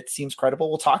if it seems credible,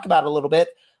 we'll talk about it a little bit.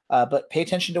 But pay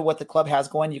attention to what the club has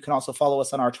going. You can also follow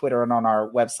us on our Twitter and on our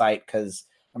website, because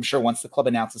I'm sure once the club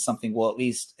announces something, we'll at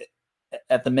least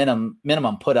at the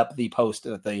minimum put up the post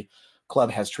that the club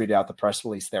has tweeted out, the press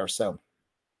release there. So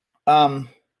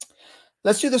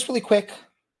let's do this really quick,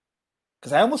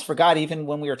 because I almost forgot even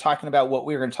when we were talking about what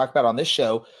we were going to talk about on this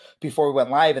show before we went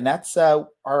live. And that's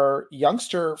our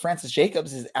youngster, Francis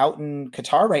Jacobs, is out in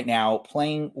Qatar right now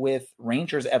playing with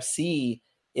Rangers FC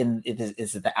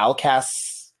is it the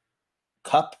Alcas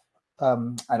Cup?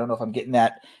 I don't know if I'm getting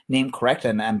that name correct,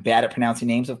 and I'm bad at pronouncing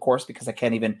names, of course, because I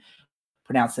can't even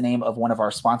pronounce the name of one of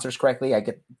our sponsors correctly. I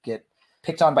get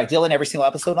picked on by Dylan every single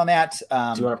episode on that.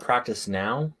 Do you want to practice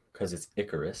now? Because it's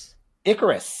Icarus.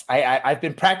 Icarus. I've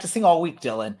been practicing all week,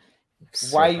 Dylan.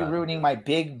 So why are you ruining my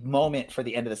big moment for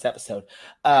the end of this episode?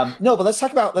 No, but let's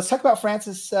talk about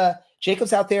Francis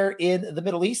Jacobs out there in the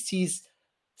Middle East. He's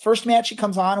first match he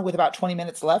comes on with about 20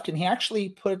 minutes left, and he actually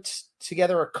put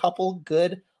together a couple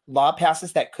good lob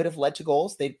passes that could have led to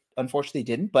goals. They unfortunately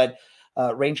didn't, but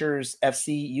Rangers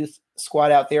FC youth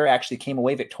squad out there actually came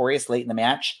away victorious late in the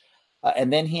match.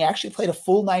 And then he actually played a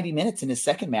full 90 minutes in his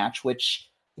second match, which,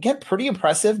 again, pretty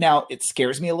impressive. Now, it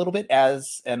scares me a little bit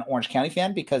as an Orange County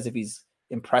fan, because if he's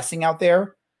impressing out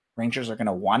there, Rangers are going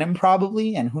to want him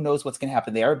probably, and who knows what's going to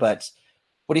happen there. But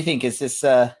what do you think? Is this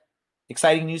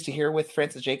exciting news to hear with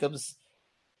Francis Jacobs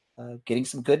getting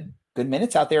some good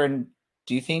minutes out there? And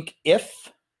do you think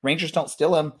if Rangers don't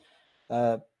steal him,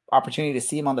 opportunity to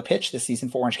see him on the pitch this season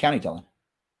for Orange County, Dylan?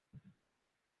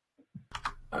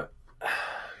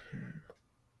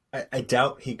 I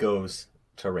doubt he goes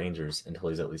to Rangers until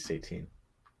he's at least 18.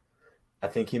 I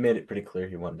think he made it pretty clear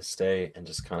he wanted to stay and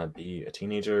just kind of be a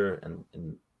teenager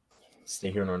and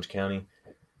stay here in Orange County.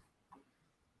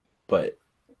 But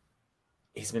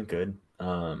he's been good.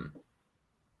 I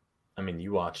mean,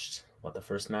 you watched the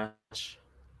first match?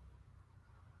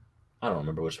 I don't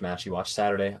remember which match you watched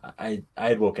Saturday. I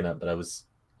had woken up, but I was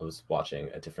watching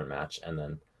a different match, and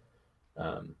then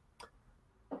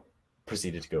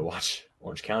proceeded to go watch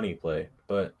Orange County play.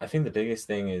 But I think the biggest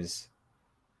thing is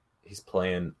he's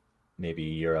playing maybe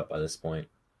a year up by this point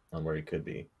on where he could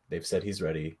be. They've said he's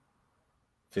ready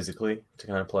physically to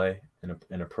kind of play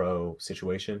in a pro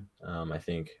situation. I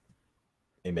think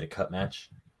they made a cup match.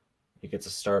 He gets a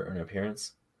start or an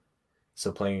appearance.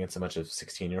 So playing against a bunch of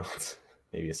 16-year-olds,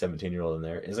 maybe a 17-year-old in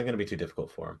there, isn't going to be too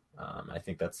difficult for him. I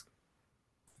think that's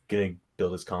going to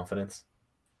build his confidence.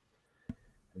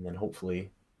 And then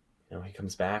hopefully, he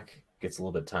comes back, gets a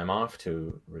little bit of time off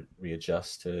to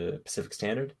readjust to Pacific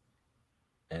Standard,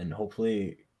 and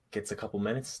hopefully gets a couple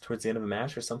minutes towards the end of a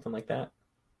match or something like that.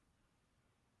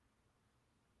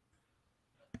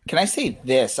 Can I say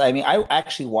this? I mean, I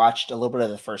actually watched a little bit of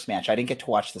the first match. I didn't get to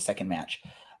watch the second match.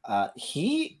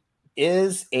 He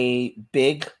is a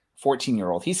big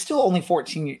 14-year-old. He's still only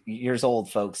 14 years old,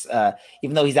 folks.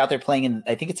 Even though he's out there playing in,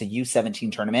 I think it's a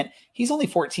U17 tournament, he's only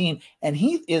 14, and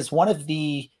he is one of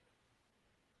the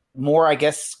more, I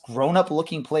guess, grown-up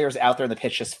looking players out there in the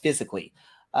pitch, just physically.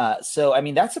 So, I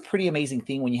mean, that's a pretty amazing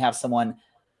thing when you have someone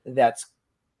that's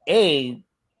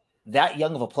that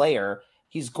young of a player.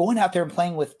 He's going out there and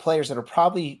playing with players that are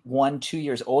probably 1-2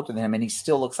 years older than him, and he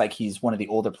still looks like he's one of the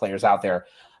older players out there,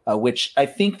 which I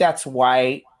think that's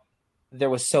why there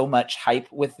was so much hype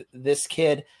with this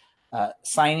kid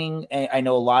signing. I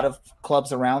know a lot of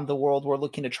clubs around the world were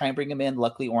looking to try and bring him in.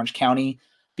 Luckily, Orange County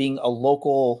being a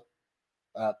local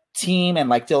team, and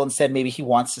like Dylan said, maybe he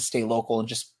wants to stay local and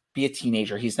just be a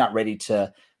teenager. He's not ready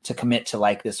to commit to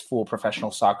like this full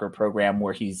professional soccer program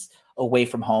where he's away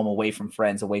from home, away from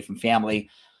friends, away from family.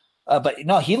 But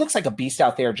no, he looks like a beast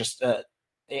out there, just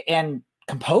and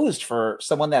composed for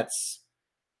someone that's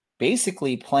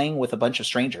basically playing with a bunch of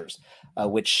strangers,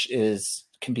 which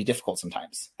can be difficult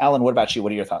sometimes. Alan, what about you?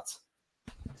 What are your thoughts?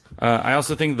 I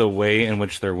also think the way in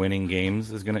which they're winning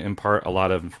games is going to impart a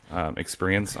lot of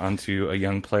experience onto a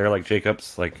young player like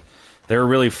Jacobs. Like they're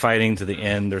really fighting to the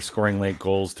end. They're scoring late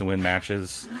goals to win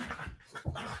matches.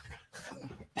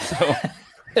 So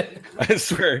I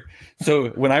swear. So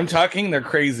when I'm talking, they're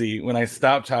crazy. When I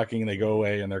stop talking, they go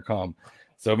away and they're calm.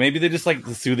 So maybe they just like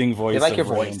the soothing voice. They like your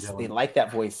voice. They like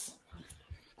that voice.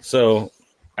 So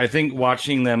I think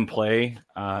watching them play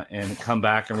and come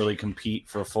back and really compete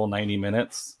for a full 90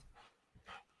 minutes.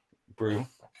 Brew.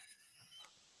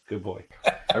 Good boy.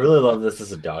 I really love this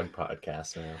as a dog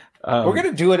podcast now. We're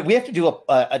gonna do it. We have to do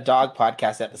a dog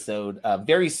podcast episode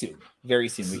very soon. Very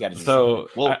soon. We got to do. So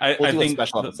we'll do think a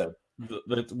special episode.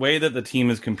 The way that the team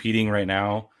is competing right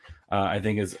now, I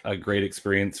think is a great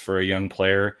experience for a young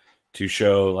player to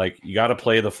show. Like, you got to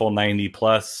play the full 90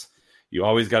 plus. You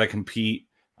always got to compete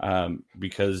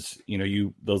because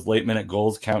those late minute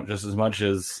goals count just as much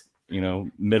as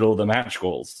middle of the match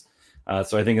goals.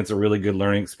 So I think it's a really good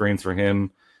learning experience for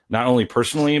him. Not only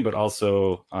personally, but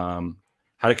also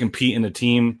how to compete in a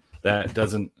team that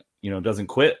doesn't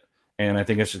quit. And I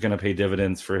think it's just going to pay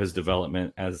dividends for his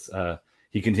development as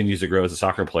he continues to grow as a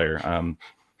soccer player.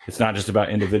 It's not just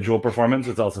about individual performance;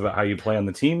 it's also about how you play on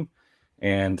the team.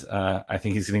 And I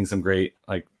think he's getting some great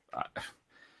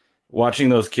watching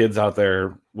those kids out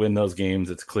there win those games.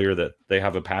 It's clear that they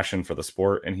have a passion for the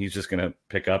sport, and he's just going to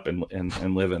pick up and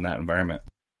live in that environment.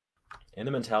 And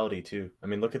the mentality too. I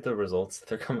mean, look at the results.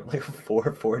 They're coming like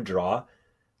 4-4 draw.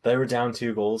 They were down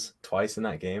 2 goals twice in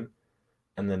that game.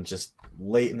 And then just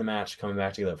late in the match, coming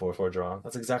back to get that 4-4 draw.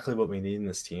 That's exactly what we need in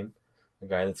this team. A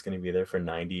guy that's going to be there for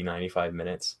 90, 95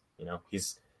 minutes.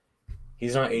 He's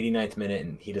on 89th minute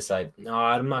and he decides, no,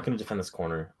 I'm not going to defend this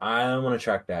corner. I don't want to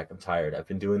track back. I'm tired. I've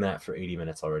been doing that for 80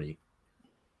 minutes already.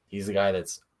 He's the guy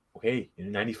that's, okay,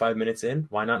 95 minutes in,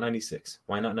 why not 96?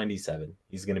 Why not 97?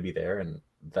 He's going to be there, and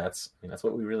that's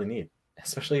what we really need,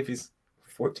 especially if he's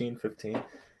 14, 15.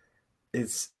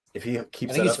 If he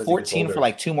keeps. I think he's 14 for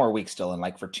like 2 more weeks still, and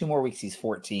like for 2 more weeks he's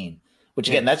 14. Which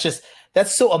again,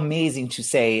 that's so amazing to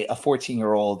say. A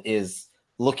 14-year-old is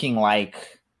looking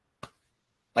like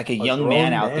a young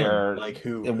man out there, like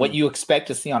who what you expect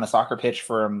to see on a soccer pitch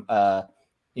from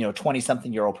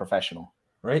 20-something-year-old professional.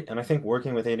 Right, and I think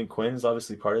working with Aiden Quinn is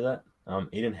obviously part of that.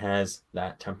 Aiden has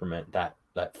that temperament, that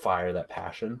fire, that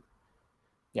passion.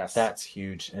 Yes, that's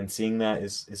huge, and seeing that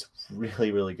is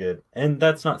really, really good. And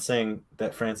that's not saying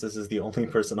that Francis is the only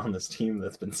person on this team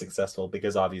that's been successful,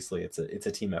 because obviously it's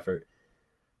a team effort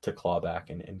to claw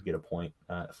back and get a point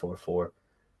 4-4.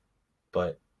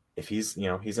 But if he's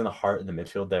he's in the heart of the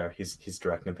midfield there, he's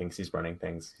directing things, he's running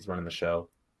things, he's running the show.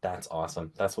 That's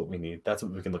awesome. That's what we need. That's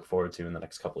what we can look forward to in the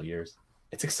next couple of years.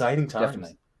 It's exciting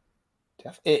times.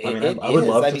 Definitely. I would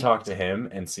love to talk to him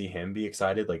and see him be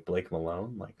excited, like Blake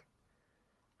Malone. Like,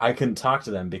 I couldn't talk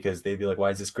to them because they'd be like,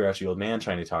 "Why is this grouchy old man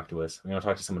trying to talk to us? We want to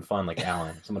talk to someone fun like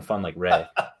Alan, someone fun like Ray."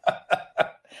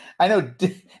 I know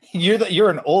you're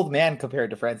an old man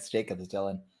compared to Francis Jacobs,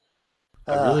 Dylan.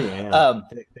 I really am.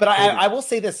 But I will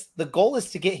say this: the goal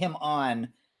is to get him on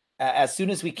as soon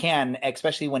as we can,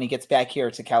 especially when he gets back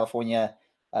here to California.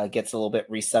 Gets a little bit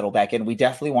resettled back in. We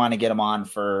definitely want to get him on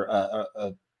for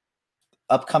a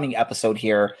upcoming episode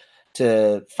here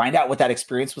to find out what that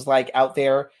experience was like out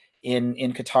there in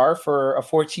Qatar for a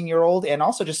 14-year-old, and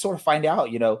also just sort of find out,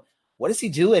 what is he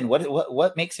doing?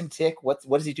 What makes him tick? What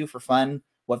does he do for fun?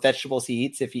 What vegetables he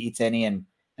eats, if he eats any, and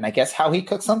I guess how he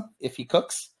cooks them, if he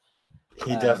cooks.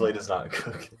 He definitely does not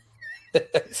cook.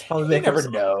 You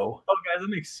never know. Oh, guys, I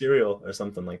make cereal or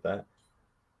something like that.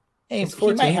 Hey,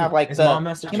 he might have like the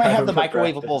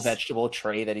microwavable vegetable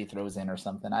tray that he throws in or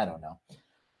something. I don't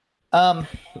know.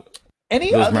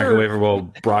 Any those other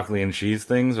microwavable broccoli and cheese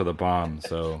things are the bomb.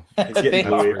 So it's getting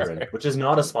blue, which is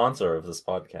not a sponsor of this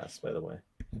podcast, by the way.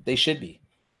 They should be.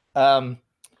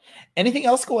 Anything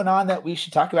else going on that we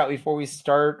should talk about before we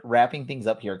start wrapping things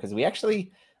up here? Because we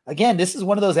actually, again, this is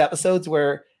one of those episodes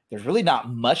where there's really not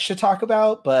much to talk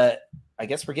about, but I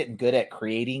guess we're getting good at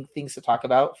creating things to talk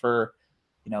about for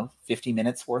 50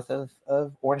 minutes worth of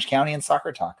Orange County and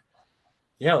soccer talk.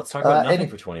 Yeah, let's talk about nothing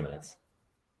for 20 minutes.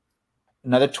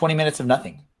 Another 20 minutes of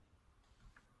nothing.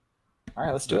 All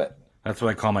right, let's do it. That's what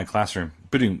I call my classroom.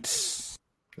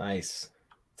 Nice.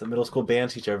 It's a middle school band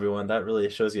teacher, everyone. That really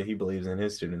shows you he believes in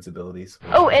his students' abilities.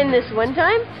 Oh, and this one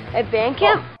time at band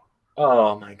camp?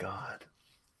 Oh my God.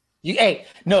 You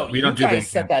guys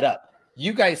set that up.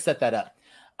 You guys set that up.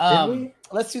 Did we?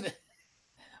 Let's do this.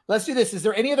 Let's do this. Is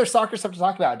there any other soccer stuff to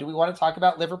talk about? Do we want to talk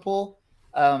about Liverpool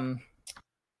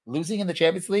losing in the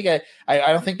Champions League? I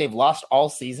don't think they've lost all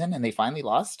season, and they finally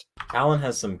lost. Alan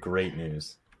has some great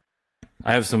news.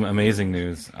 I have some amazing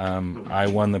news. I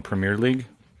won the Premier League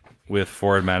with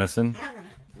Forward Madison.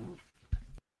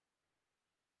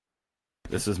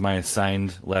 This is my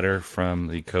signed letter from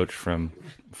the coach from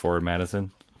Forward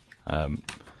Madison.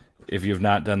 If you have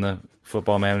not done the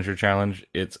Football Manager Challenge,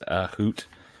 it's a hoot.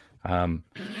 And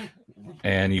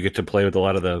you get to play with a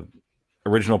lot of the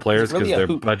original players because their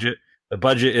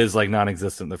budget is like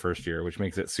non-existent the first year, which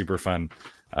makes it super fun.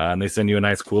 And they send you a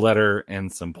nice cool letter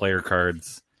and some player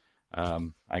cards.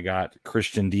 I got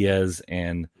Christian Diaz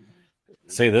and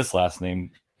say this last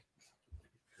name.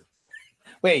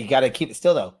 Wait, you got to keep it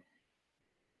still though.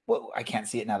 Well, I can't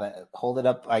see it now. That hold it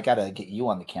up. I got to get you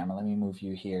on the camera. Let me move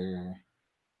you here.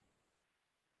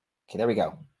 Okay, there we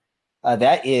go.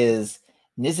 That is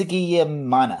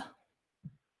Nizigiyimana.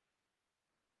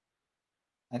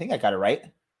 I think I got it right.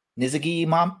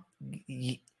 Nizigiyinama.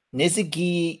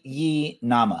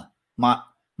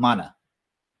 Mana.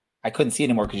 I couldn't see it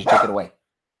anymore because you took it away.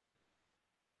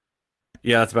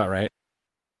 Yeah, that's about right.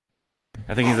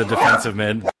 I think he's a defensive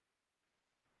mid.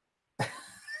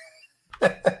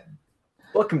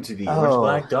 Welcome to the Orange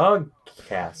Black Dog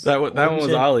Cast. That one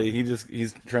was Ollie.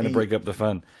 He's trying to break up the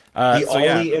fun.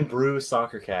 Ollie and Brew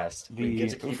Soccer Cast. We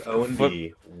get to keep O and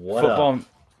B.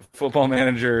 Football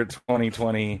Manager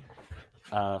 2020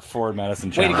 Forward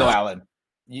Madison Challenge. Way to go, Alan.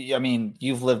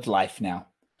 You've lived life now.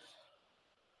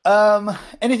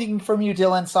 Anything from you,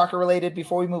 Dylan, soccer related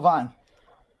before we move on?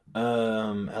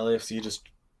 LAFC just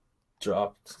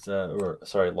lost to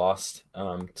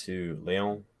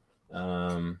Lyon.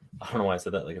 I don't know why I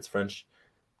said that like it's French.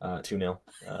 2-0.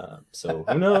 So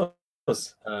who knows?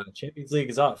 Champions League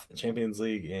is off. The Champions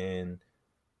League, and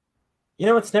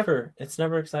it's never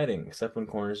exciting except when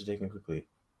corners are taken quickly.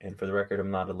 And for the record,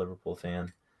 I'm not a Liverpool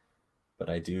fan, but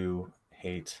I do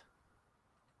hate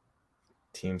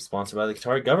teams sponsored by the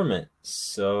Qatari government.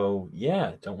 So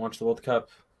yeah, don't watch the World Cup.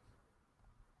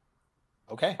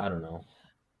 Okay. I don't know.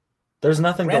 There's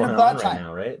nothing going on right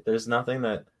now, right? There's nothing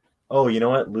that. Oh, you know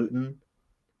what? Luton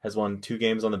has won 2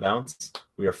 games on the bounce.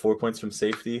 We are 4 points from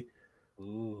safety.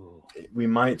 Ooh. We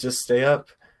might just stay up.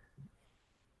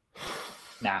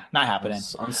 Nah, not happening.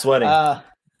 I'm sweating.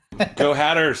 Go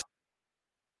Hatters.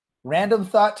 Random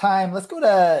thought time. Let's go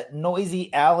to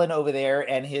Noisy Alan over there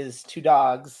and his 2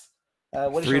 dogs.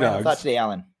 What is your random thought today,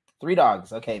 Alan? 3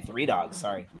 dogs. Okay, 3 dogs.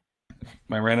 Sorry.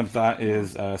 My random thought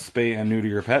is spay and neuter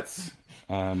your pets,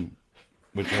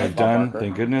 which I've done.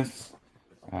 Thank goodness.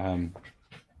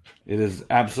 It is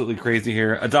absolutely crazy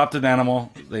here. Adopt an animal.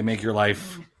 They make your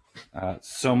life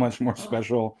so much more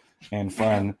special and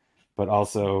fun, but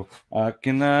also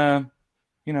can be a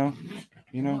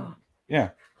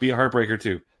heartbreaker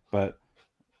too. But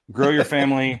grow your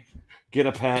family, get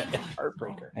a pet,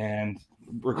 heartbreaker, and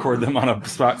record them on a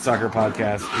soccer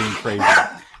podcast being crazy.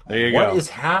 There you go. What is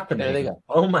happening? There they go.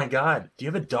 Oh my God. Do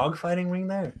you have a dogfighting ring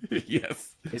there?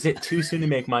 Yes. Is it too soon to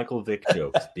make Michael Vick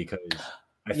jokes? Because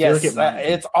I feel yes, like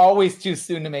it's always too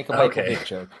soon to make a Michael Vick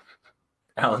joke.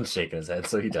 Alan's shaking his head,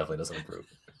 so he definitely doesn't approve.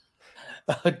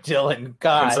 Oh, Dylan,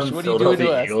 gosh, what are you doing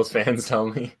to us? Eagles fans tell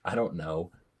me. I don't know.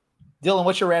 Dylan,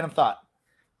 what's your random thought?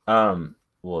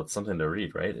 Well, it's something to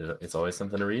read, right? It's always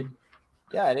something to read.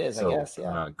 Yeah, it is, I guess.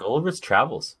 Yeah. Gulliver's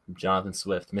Travels, Jonathan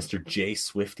Swift, Mr. J.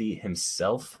 Swifty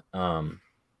himself.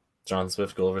 Jonathan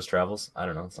Swift, Gulliver's Travels. I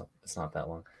don't know. It's not that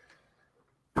long.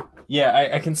 Yeah,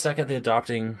 I can suck at the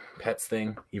adopting pets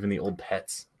thing, even the old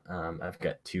pets. I've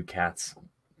got 2 cats.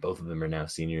 Both of them are now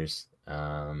seniors.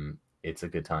 It's a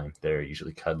good time. They're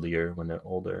usually cuddlier when they're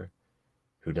older.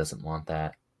 Who doesn't want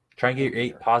that? Try and get your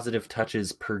 8 positive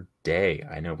touches per day.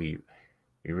 I know we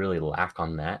really lack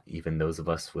on that, even those of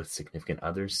us with significant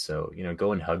others. So,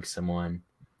 go and hug someone,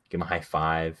 give them a high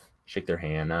five, shake their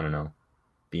hand. I don't know.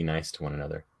 Be nice to one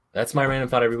another. That's my random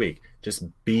thought every week. Just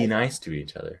be nice to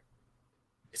each other.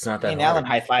 It's not that hard. Alan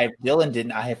high five. Dylan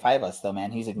didn't high five us though,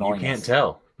 man. He's ignoring us.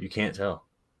 You can't tell.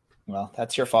 Well,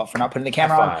 that's your fault for not putting the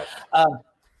camera on.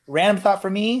 Random thought for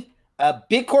me.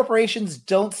 Big corporations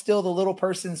don't steal the little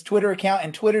person's Twitter account,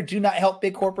 and Twitter do not help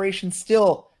big corporations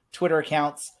steal Twitter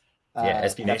accounts.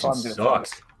 SB Nation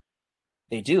sucks.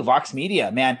 They do. Vox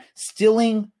Media, man,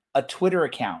 stealing a Twitter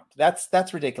account.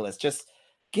 That's ridiculous. Just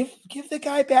give the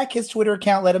guy back his Twitter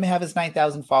account. Let him have his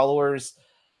 9,000 followers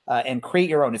and create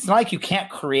your own. It's not like you can't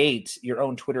create your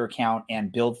own Twitter account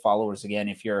and build followers again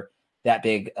if you're that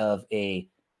big of a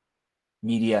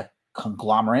media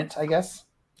conglomerate, I guess.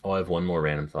 Oh, I have one more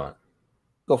random thought.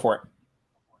 Go for it.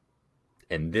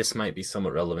 And this might be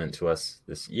somewhat relevant to us.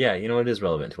 It is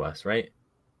relevant to us, right?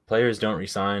 Players don't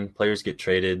resign. Players get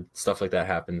traded. Stuff like that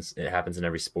happens. It happens in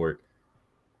every sport.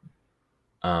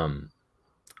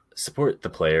 Support the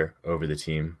player over the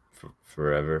team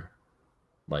forever.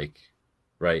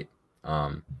 Right?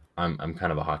 I'm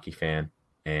kind of a hockey fan,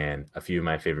 and a few of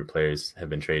my favorite players have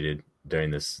been traded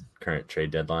during this current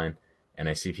trade deadline, and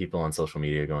I see people on social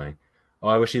media going, "Oh,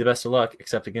 I wish you the best of luck,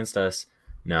 except against us."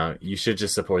 No, you should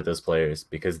just support those players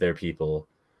because they're people,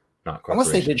 not corporations.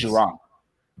 Unless they did you wrong.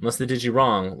 Unless they did you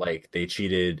wrong, like they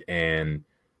cheated and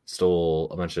stole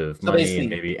a bunch of money and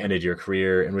maybe ended your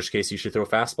career, in which case you should throw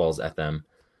fastballs at them.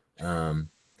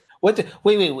 Wait.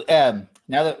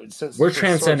 Now that we're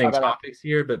transcending topics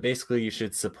here, but basically you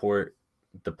should support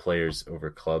the players over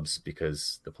clubs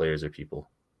because the players are people.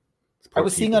 I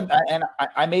was seeing and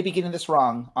I may be getting this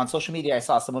wrong. On social media, I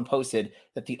saw someone posted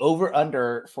that the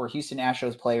over-under for Houston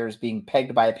Astros players being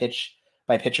pegged by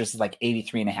pitchers is like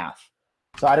 83.5.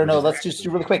 So I don't know. Let's just do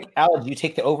really quick. Alan, do you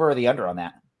take the over or the under on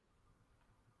that?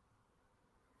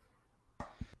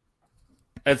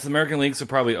 It's the American League, so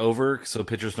probably over, so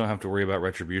pitchers don't have to worry about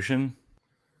retribution.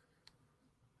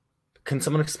 Can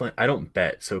someone explain? I don't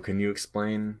bet, so can you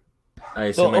explain?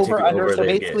 So over under. So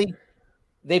basically,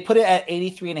 they put it at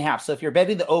 83.5. So if you're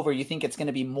betting the over, you think it's going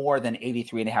to be more than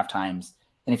 83.5 times,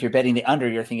 and if you're betting the under,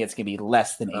 you're thinking it's going to be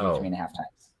less than 83.5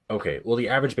 times. Okay. Well, the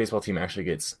average baseball team actually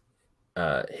gets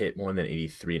hit more than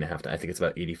 83.5. I think it's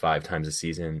about 85 times a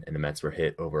season, and the Mets were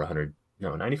hit over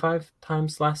 95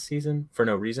 times last season for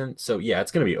no reason. So yeah,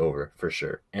 it's going to be over for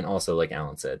sure. And also, like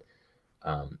Alan said,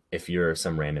 if you're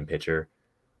some random pitcher,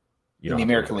 you don't in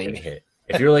the American League hit.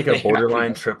 If you're like a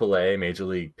borderline AAA Major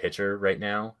League pitcher right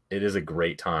now, it is a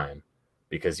great time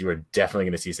because you are definitely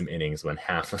going to see some innings when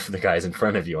half of the guys in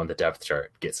front of you on the depth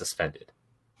chart get suspended.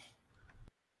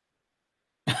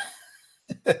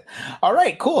 All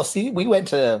right, cool. See, we went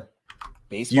to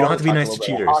baseball. You don't have to be nice to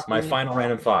cheaters. My final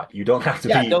random thought. You don't have to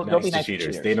be nice to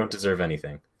cheaters. They don't deserve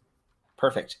anything.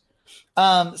 Perfect.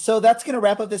 So that's going to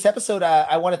wrap up this episode.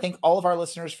 I want to thank all of our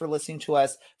listeners for listening to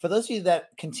us. For those of you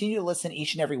that continue to listen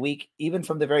each and every week, even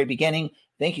from the very beginning,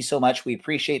 thank you so much. We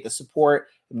appreciate the support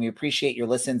and we appreciate your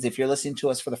listens. If you're listening to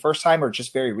us for the first time or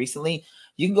just very recently,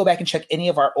 you can go back and check any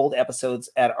of our old episodes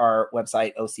at our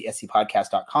website,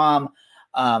 ocscpodcast.com,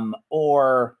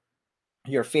 or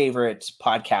your favorite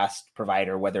podcast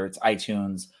provider, whether it's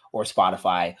iTunes or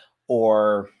Spotify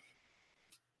or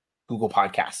Google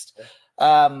Podcast.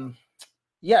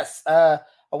 Yes. I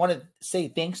want to say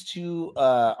thanks to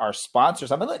our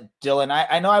sponsors. I'm going to let Dylan,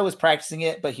 I know I was practicing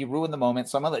it, but he ruined the moment.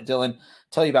 So I'm going to let Dylan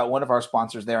tell you about one of our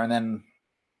sponsors there, and then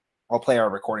I'll play our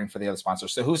recording for the other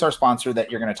sponsors. So who's our sponsor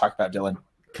that you're going to talk about, Dylan?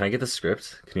 Can I get the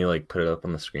script? Can you put it up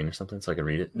on the screen or something so I can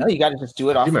read it? No, you got to just do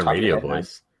it off the top my radio of your head,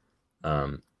 voice.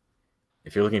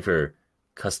 If you're looking for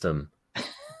custom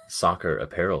soccer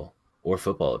apparel or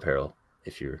football apparel,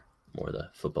 if you're more the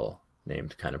football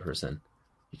named kind of person,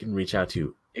 you can reach out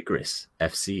to Icarus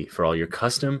FC for all your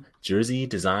custom jersey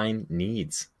design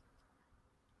needs.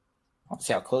 Let's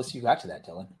see how close you got to that,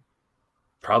 Dylan.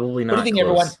 Probably not. What do you think,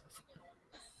 close.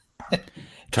 everyone?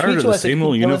 Tired of the same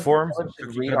old uniforms and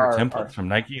templates from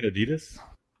Nike and Adidas?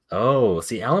 Oh,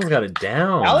 see, Alan's got it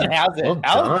down. Alan has it. Well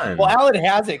done. Alan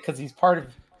has it because he's part of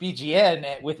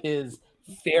BGN with his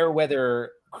fair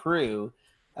weather crew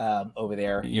over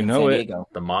there. You know San it. Diego.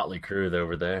 The motley crew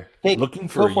over there. Hey, looking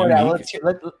for go for it, Alan.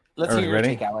 Let's hear your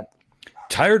take, Alan.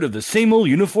 Tired of the same old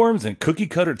uniforms and cookie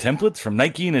cutter templates from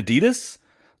Nike and Adidas?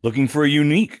 Looking for a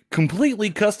unique, completely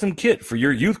custom kit for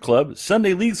your youth club,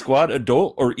 Sunday league squad,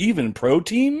 adult, or even pro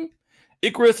team?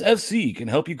 Icarus FC can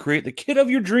help you create the kit of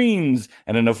your dreams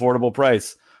at an affordable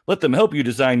price. Let them help you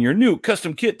design your new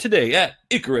custom kit today at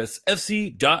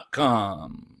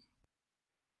IcarusFC.com.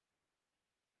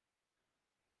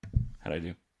 How'd I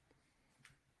do?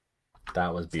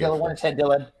 That was beautiful. Scale of 1 to 10,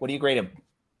 Dylan. What do you grade him?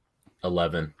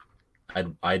 11.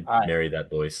 I'd marry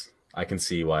that voice. I can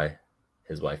see why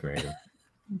his wife married him.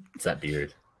 It's that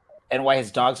beard. And why his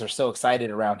dogs are so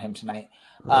excited around him tonight.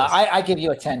 I give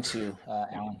you a 10 too,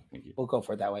 Alan. We'll go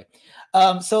for it that way.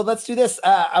 So let's do this.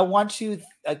 I want to,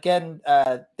 again,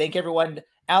 thank everyone.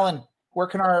 Alan, where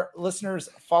can our listeners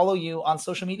follow you on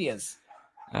social medias?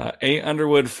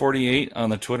 A_Underwood48 on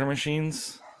the Twitter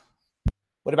machines.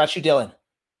 What about you, Dylan?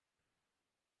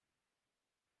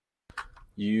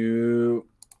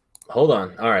 Hold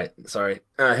on. All right. Sorry.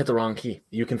 I hit the wrong key.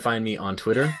 You can find me on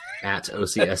Twitter at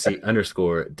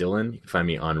OCSC_Dylan. You can find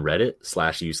me on Reddit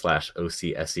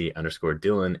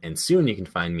 /u/OCSC_Dylan. And soon you can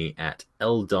find me at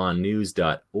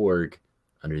ldonnews.org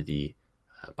under the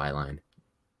byline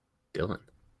Dylan.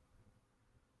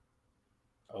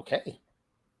 Okay.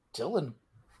 Dylan,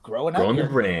 growing the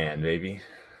brand, baby.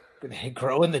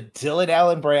 Growing the Dylan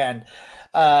Allen brand.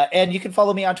 And you can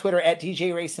follow me on Twitter at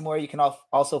DJ Ray Samore. You can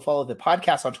also follow the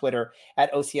podcast on Twitter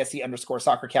at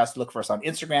OCSC_SoccerCast. Look for us on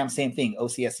Instagram. Same thing,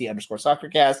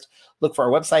 OCSC_SoccerCast. Look for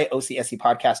our website,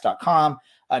 OCSCPodcast.com.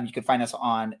 You can find us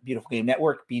on Beautiful Game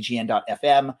Network,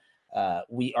 BGN.FM.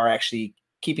 We are actually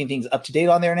keeping things up to date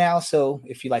on there now. So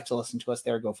if you'd like to listen to us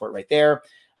there, go for it right there.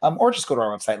 Or just go to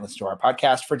our website and listen to our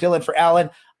podcast. For Dylan, for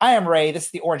Alan, I am Ray. This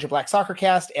is the Orange and Black Soccer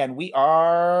Cast, and we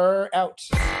are out.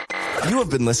 You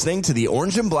have been listening to the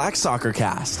Orange and Black Soccer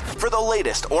Cast. For the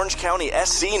latest Orange County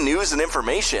SC news and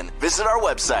information, visit our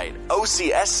website,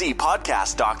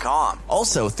 ocscpodcast.com.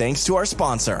 Also, thanks to our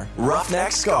sponsor,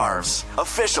 Roughneck Scarves,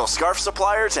 official scarf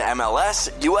supplier to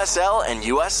MLS, USL, and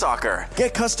US Soccer.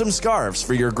 Get custom scarves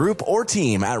for your group or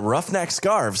team at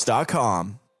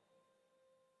roughneckscarves.com.